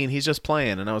like mean. He's just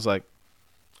playing." And I was like,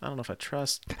 I don't know if I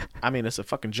trust. I mean, it's a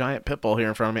fucking giant pit bull here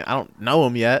in front of me. I don't know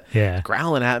him yet. Yeah.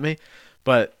 Growling at me.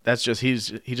 But that's just, he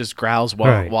just growls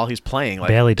while he's playing. Like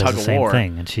Bailey does tug the of same war.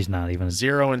 thing, and she's not even.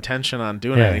 Zero intention on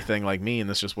doing anything like me, and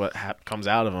that's just what comes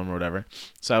out of him or whatever.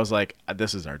 So I was like,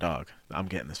 this is our dog. I'm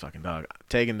getting this fucking dog.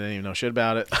 Tegan didn't even know shit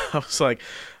about it. I was like,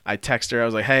 I text her. I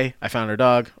was like, "Hey, I found our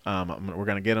dog. We're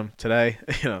gonna get him today."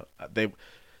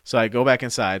 So I go back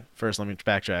inside. First, let me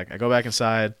backtrack. I go back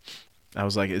inside. I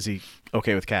was like, "Is he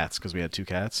okay with cats?" Because we had 2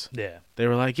 cats. Yeah. They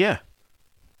were like, "Yeah."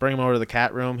 Bring him over to the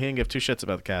cat room. He didn't give 2 shits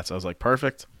about the cats. I was like,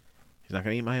 perfect. He's not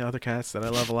going to eat my other cats that I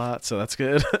love a lot, so that's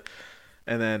good.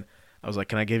 And then I was like,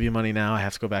 "Can I give you money now? I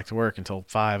have to go back to work until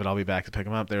 5, and I'll be back to pick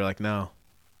him up." They were like, "No.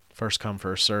 First come,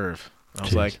 first serve." I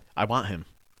was like, "I want him.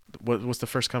 What's the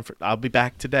first come? I'll be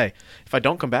back today. If I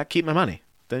don't come back, keep my money.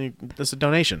 Then that's a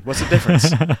donation. What's the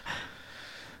difference?"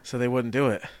 So they wouldn't do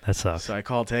it. That sucks. So I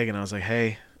called Tegan. I was like,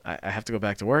 "Hey, I have to go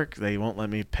back to work. They won't let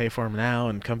me pay for him now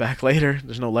and come back later.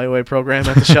 There's no layaway program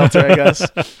at the shelter, I guess."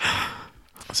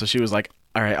 So she was like,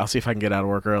 "All right, I'll see if I can get out of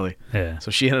work early." Yeah.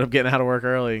 So she ended up getting out of work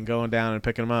early and going down and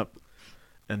picking him up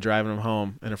and driving him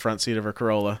home in the front seat of her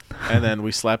Corolla. And then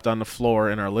we slept on the floor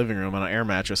in our living room on an air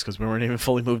mattress because we weren't even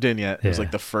fully moved in yet. It was Yeah.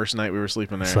 like the first night we were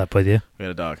sleeping there. Slept with you? We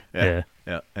had a dog. Yeah.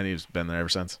 Yeah. And he's been there ever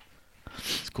since.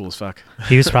 It's cool as fuck.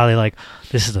 He was probably like,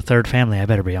 "This is the 3rd family. I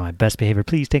better be on my best behavior.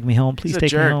 Please take me home. Please He's a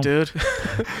take me home." jerk,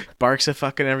 dude. Barks at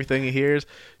fucking everything he hears.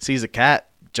 Sees a cat,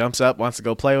 jumps up, wants to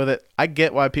go play with it. I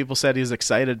get why people said he's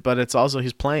excited, but it's also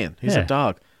he's playing. He's Yeah. a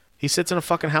dog. He sits in a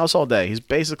fucking house all day. He's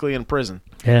basically in prison.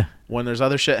 Yeah. When there's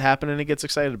other shit happening, he gets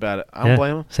excited about it. I don't Yeah.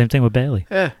 blame him. Same thing with Bailey.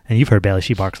 Yeah. And you've heard Bailey.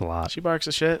 She barks a lot. She barks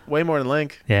at shit. Way more than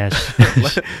Link. Yeah.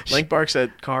 Link barks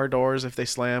at car doors if they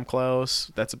slam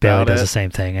close. That's Bailey about does it. the same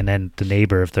thing. And then the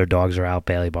neighbor, if their dogs are out,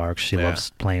 Bailey barks. She Yeah.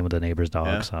 loves playing with the neighbor's dog.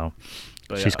 Yeah. So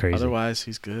But she's yeah, crazy. Otherwise,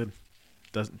 he's good.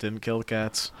 Didn't kill the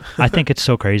cats. I think it's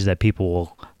so crazy that people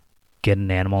will get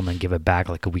an animal and then give it back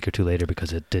like a week or 2 later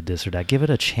because it did this or that. Give it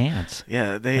a chance.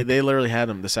 Yeah, they literally had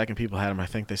him. The second people had him, I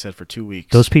think they said for 2 weeks.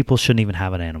 Those people shouldn't even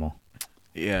have an animal.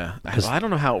 Yeah. 'Cause- I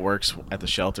don't know how it works at the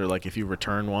shelter. Like, if you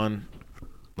return one,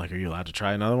 like, are you allowed to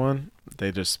try another one?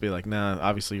 They just be like, "Nah,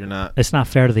 obviously you're not." It's not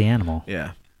fair to the animal.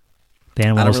 Yeah. The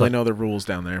animal I don't is really like- know the rules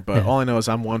down there, but Yeah. all I know is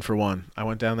I'm 1 for 1. I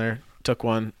went down there, took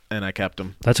one, and I kept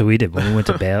him. That's what we did when we went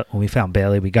to when we found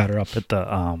Bailey. We got her up at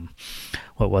the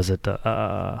what was it,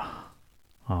 the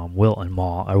Wilton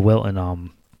Mall or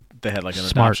Wilton They had like an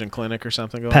Smart. adoption clinic or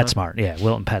something going on. PetSmart. Yeah,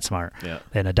 Wilton PetSmart. Yeah.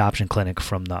 An adoption clinic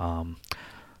from the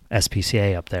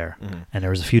SPCA up there. Mhm. And there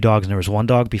was a few dogs, and there was one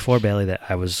dog before Bailey that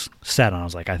I was set on. I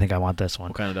was like, I think I want this one.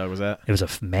 What kind of dog was that? It was a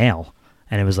male,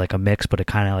 and it was like a mix, but it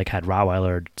kind of like had Rottweiler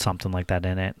or something like that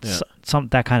in it. Yeah. Some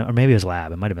that kind of, or maybe it was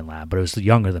Lab. It might have been Lab, but it was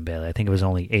younger than Bailey. I think it was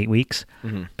only 8 weeks.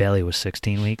 Mhm. Bailey was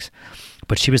 16 weeks,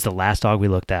 but she was the last dog we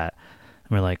looked at.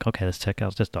 And we're like, okay, let's check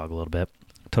out this dog a little bit.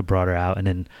 So brought her out, and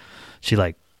then she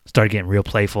like started getting real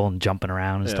playful and jumping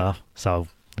around and Yeah. stuff. So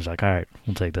I was like, all right,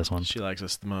 we'll take this one. She likes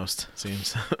us the most, it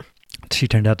seems. She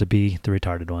turned out to be the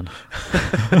retarded one.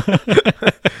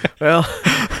 Well,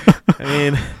 I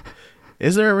mean,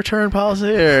 is there a return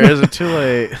policy or is it too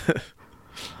late?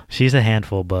 She's a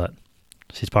handful, but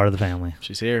she's part of the family.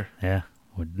 She's here. Yeah,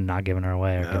 we're not giving her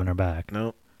away or No. giving her back.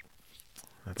 Nope.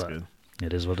 That's But- good.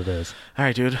 It is what it is. All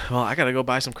right, dude. Well, I got to go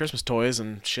buy some Christmas toys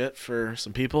and shit for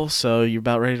some people. So you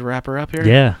about ready to wrap her up here?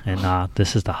 Yeah, and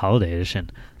this is the holiday edition.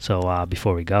 So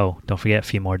before we go, don't forget a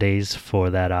few more days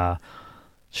for that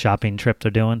shopping trip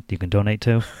they're doing. You can donate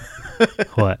to.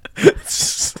 What?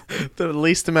 It's the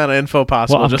least amount of info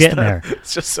possible. Well, I'm just getting there.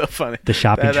 It's just so funny. The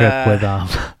shopping That, trip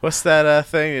with What's that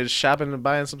thing? Is shopping and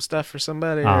buying some stuff for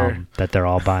somebody? Or? that they're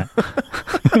all buying.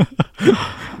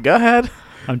 Go ahead.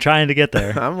 I'm trying to get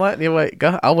there. I'm letting you wait.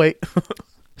 Go. I'll wait.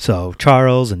 So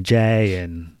Charles and Jay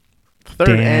and Third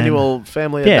Dan. annual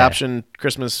family Yeah. adoption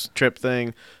Christmas trip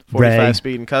thing. 45 Ray.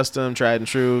 Speed and Custom, tried and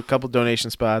true. Couple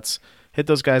donation spots. Hit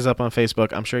those guys up on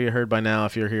Facebook. I'm sure you heard by now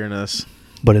if you're hearing this.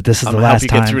 But this is I the hope last you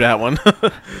get through time. that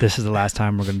one. This is the last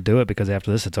time we're going to do it because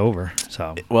after this, it's over.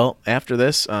 So Well, after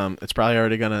this, it's probably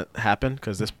already going to happen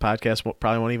because this podcast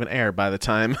probably won't even air by the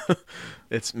time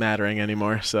it's mattering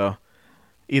anymore. So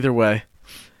either way,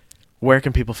 where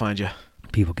can people find you?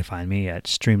 people can find me at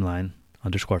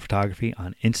Streamline_photography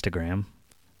on Instagram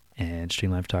and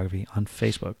Streamline Photography on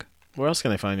Facebook. Where else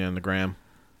can they find you on the gram?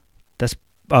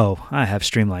 I have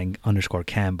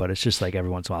Streamline_Chem, but it's just like every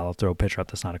once in a while I'll throw a picture up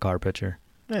that's not a car picture.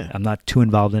 Yeah. I'm not too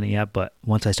involved in it yet, but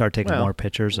once I start taking Well, more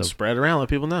pictures of, Spread it around. Let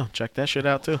people know. Check that shit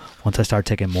out, too. once I start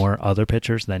taking more other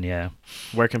pictures, then yeah.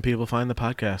 Where can people find the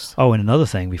podcast? Oh, and another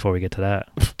thing before we get to that,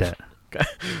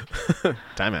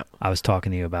 Time out. I was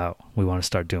talking to you about, we want to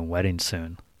start doing weddings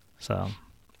soon. So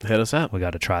Hit us up. we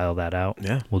got to trial that out.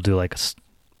 Yeah. We'll do like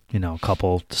a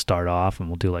couple to start off, and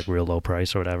we'll do like real low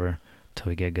price or whatever till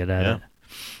we get good at Yeah. it.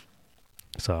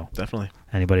 So Definitely.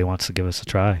 anybody wants to give us a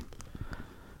try.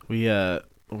 We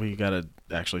gotta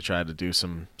actually try to do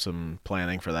some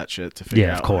planning for that shit to figure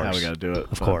Yeah, of out course. how we gotta do it.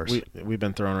 Of But course. we've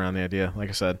been throwing around the idea. Like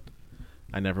I said,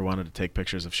 I never wanted to take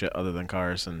pictures of shit other than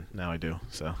cars, and now I do.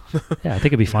 So Yeah, I think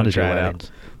it'd be fun to do Try it out.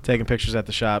 weddings. taking pictures at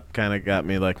the shop kind of got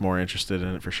me like more interested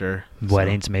in it for sure. So,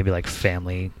 Weddings, maybe like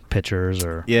family pictures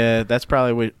or yeah, that's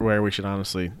probably where we should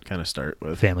honestly kind of start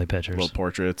with family pictures. little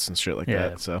portraits and shit like Yeah.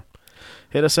 that. So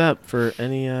hit us up for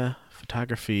any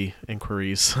photography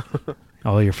inquiries.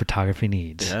 All your photography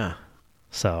needs. Yeah.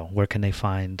 So where can they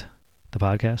find the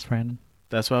podcast, Brandon?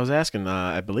 That's what I was asking.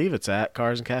 I believe it's at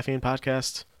Cars and Caffeine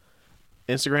Podcast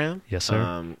Instagram. Yes,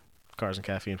 sir. Cars and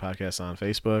Caffeine Podcast on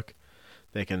Facebook.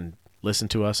 They can listen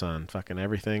to us on fucking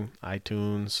everything.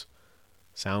 iTunes,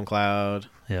 SoundCloud,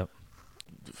 Yep.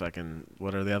 fucking,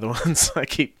 what are the other ones? I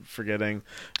keep forgetting.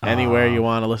 Anywhere you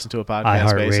want to listen to a podcast,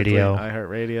 iHeartRadio. basically.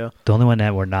 iHeartRadio. The only one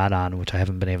that we're not on, which I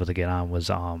haven't been able to get on, was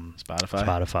Spotify.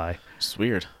 Spotify. It's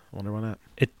weird. Wonder why not.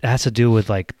 It has to do with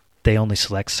like they only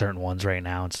select certain ones right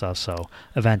now and stuff. So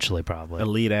eventually, probably.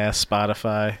 Elite ass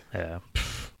Spotify. Yeah.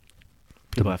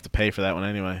 People have to pay for that one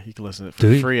anyway. You can listen to it Do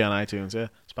for you? free on iTunes. Yeah,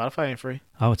 Spotify ain't free.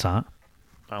 Oh, it's not.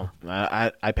 Oh,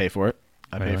 I pay for it.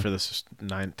 I pay Really? for this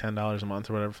 $10 a month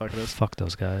or whatever the fuck it is. Fuck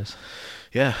those guys.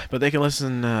 Yeah, but they can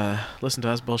listen to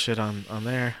us bullshit on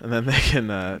there, and then they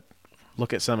can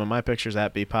look at some of my pictures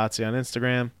at BPotsy on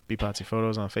Instagram, BPotsy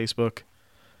Photos on Facebook.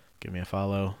 Give me a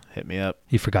follow. Hit me up.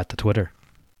 You forgot the Twitter.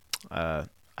 I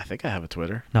think I have a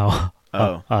Twitter. No.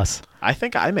 Oh. Us. I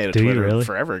think I made a Do you Twitter really?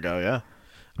 forever ago. Yeah.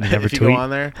 You never if you tweet? go on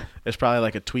there, it's probably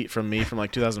like a tweet from me from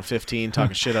like 2015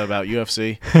 talking shit about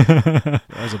UFC. That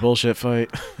was a bullshit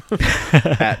fight.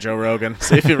 At Joe Rogan.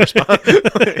 See if you respond.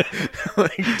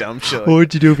 like dumb shit. What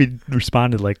would you do if he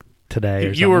responded like today?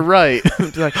 Or You were something?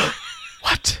 right. Be like,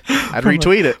 what? I'd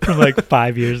retweet it. From like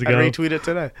 5 years I'd ago. retweet it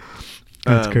today.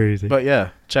 That's crazy. But yeah,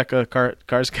 check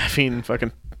Cars Caffeine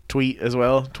fucking tweet as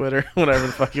well, Twitter, whatever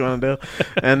the fuck you want to do.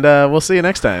 And we'll see you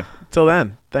next time. Till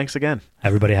then, thanks again.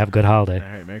 Everybody have a good holiday.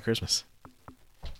 All right, Merry Christmas.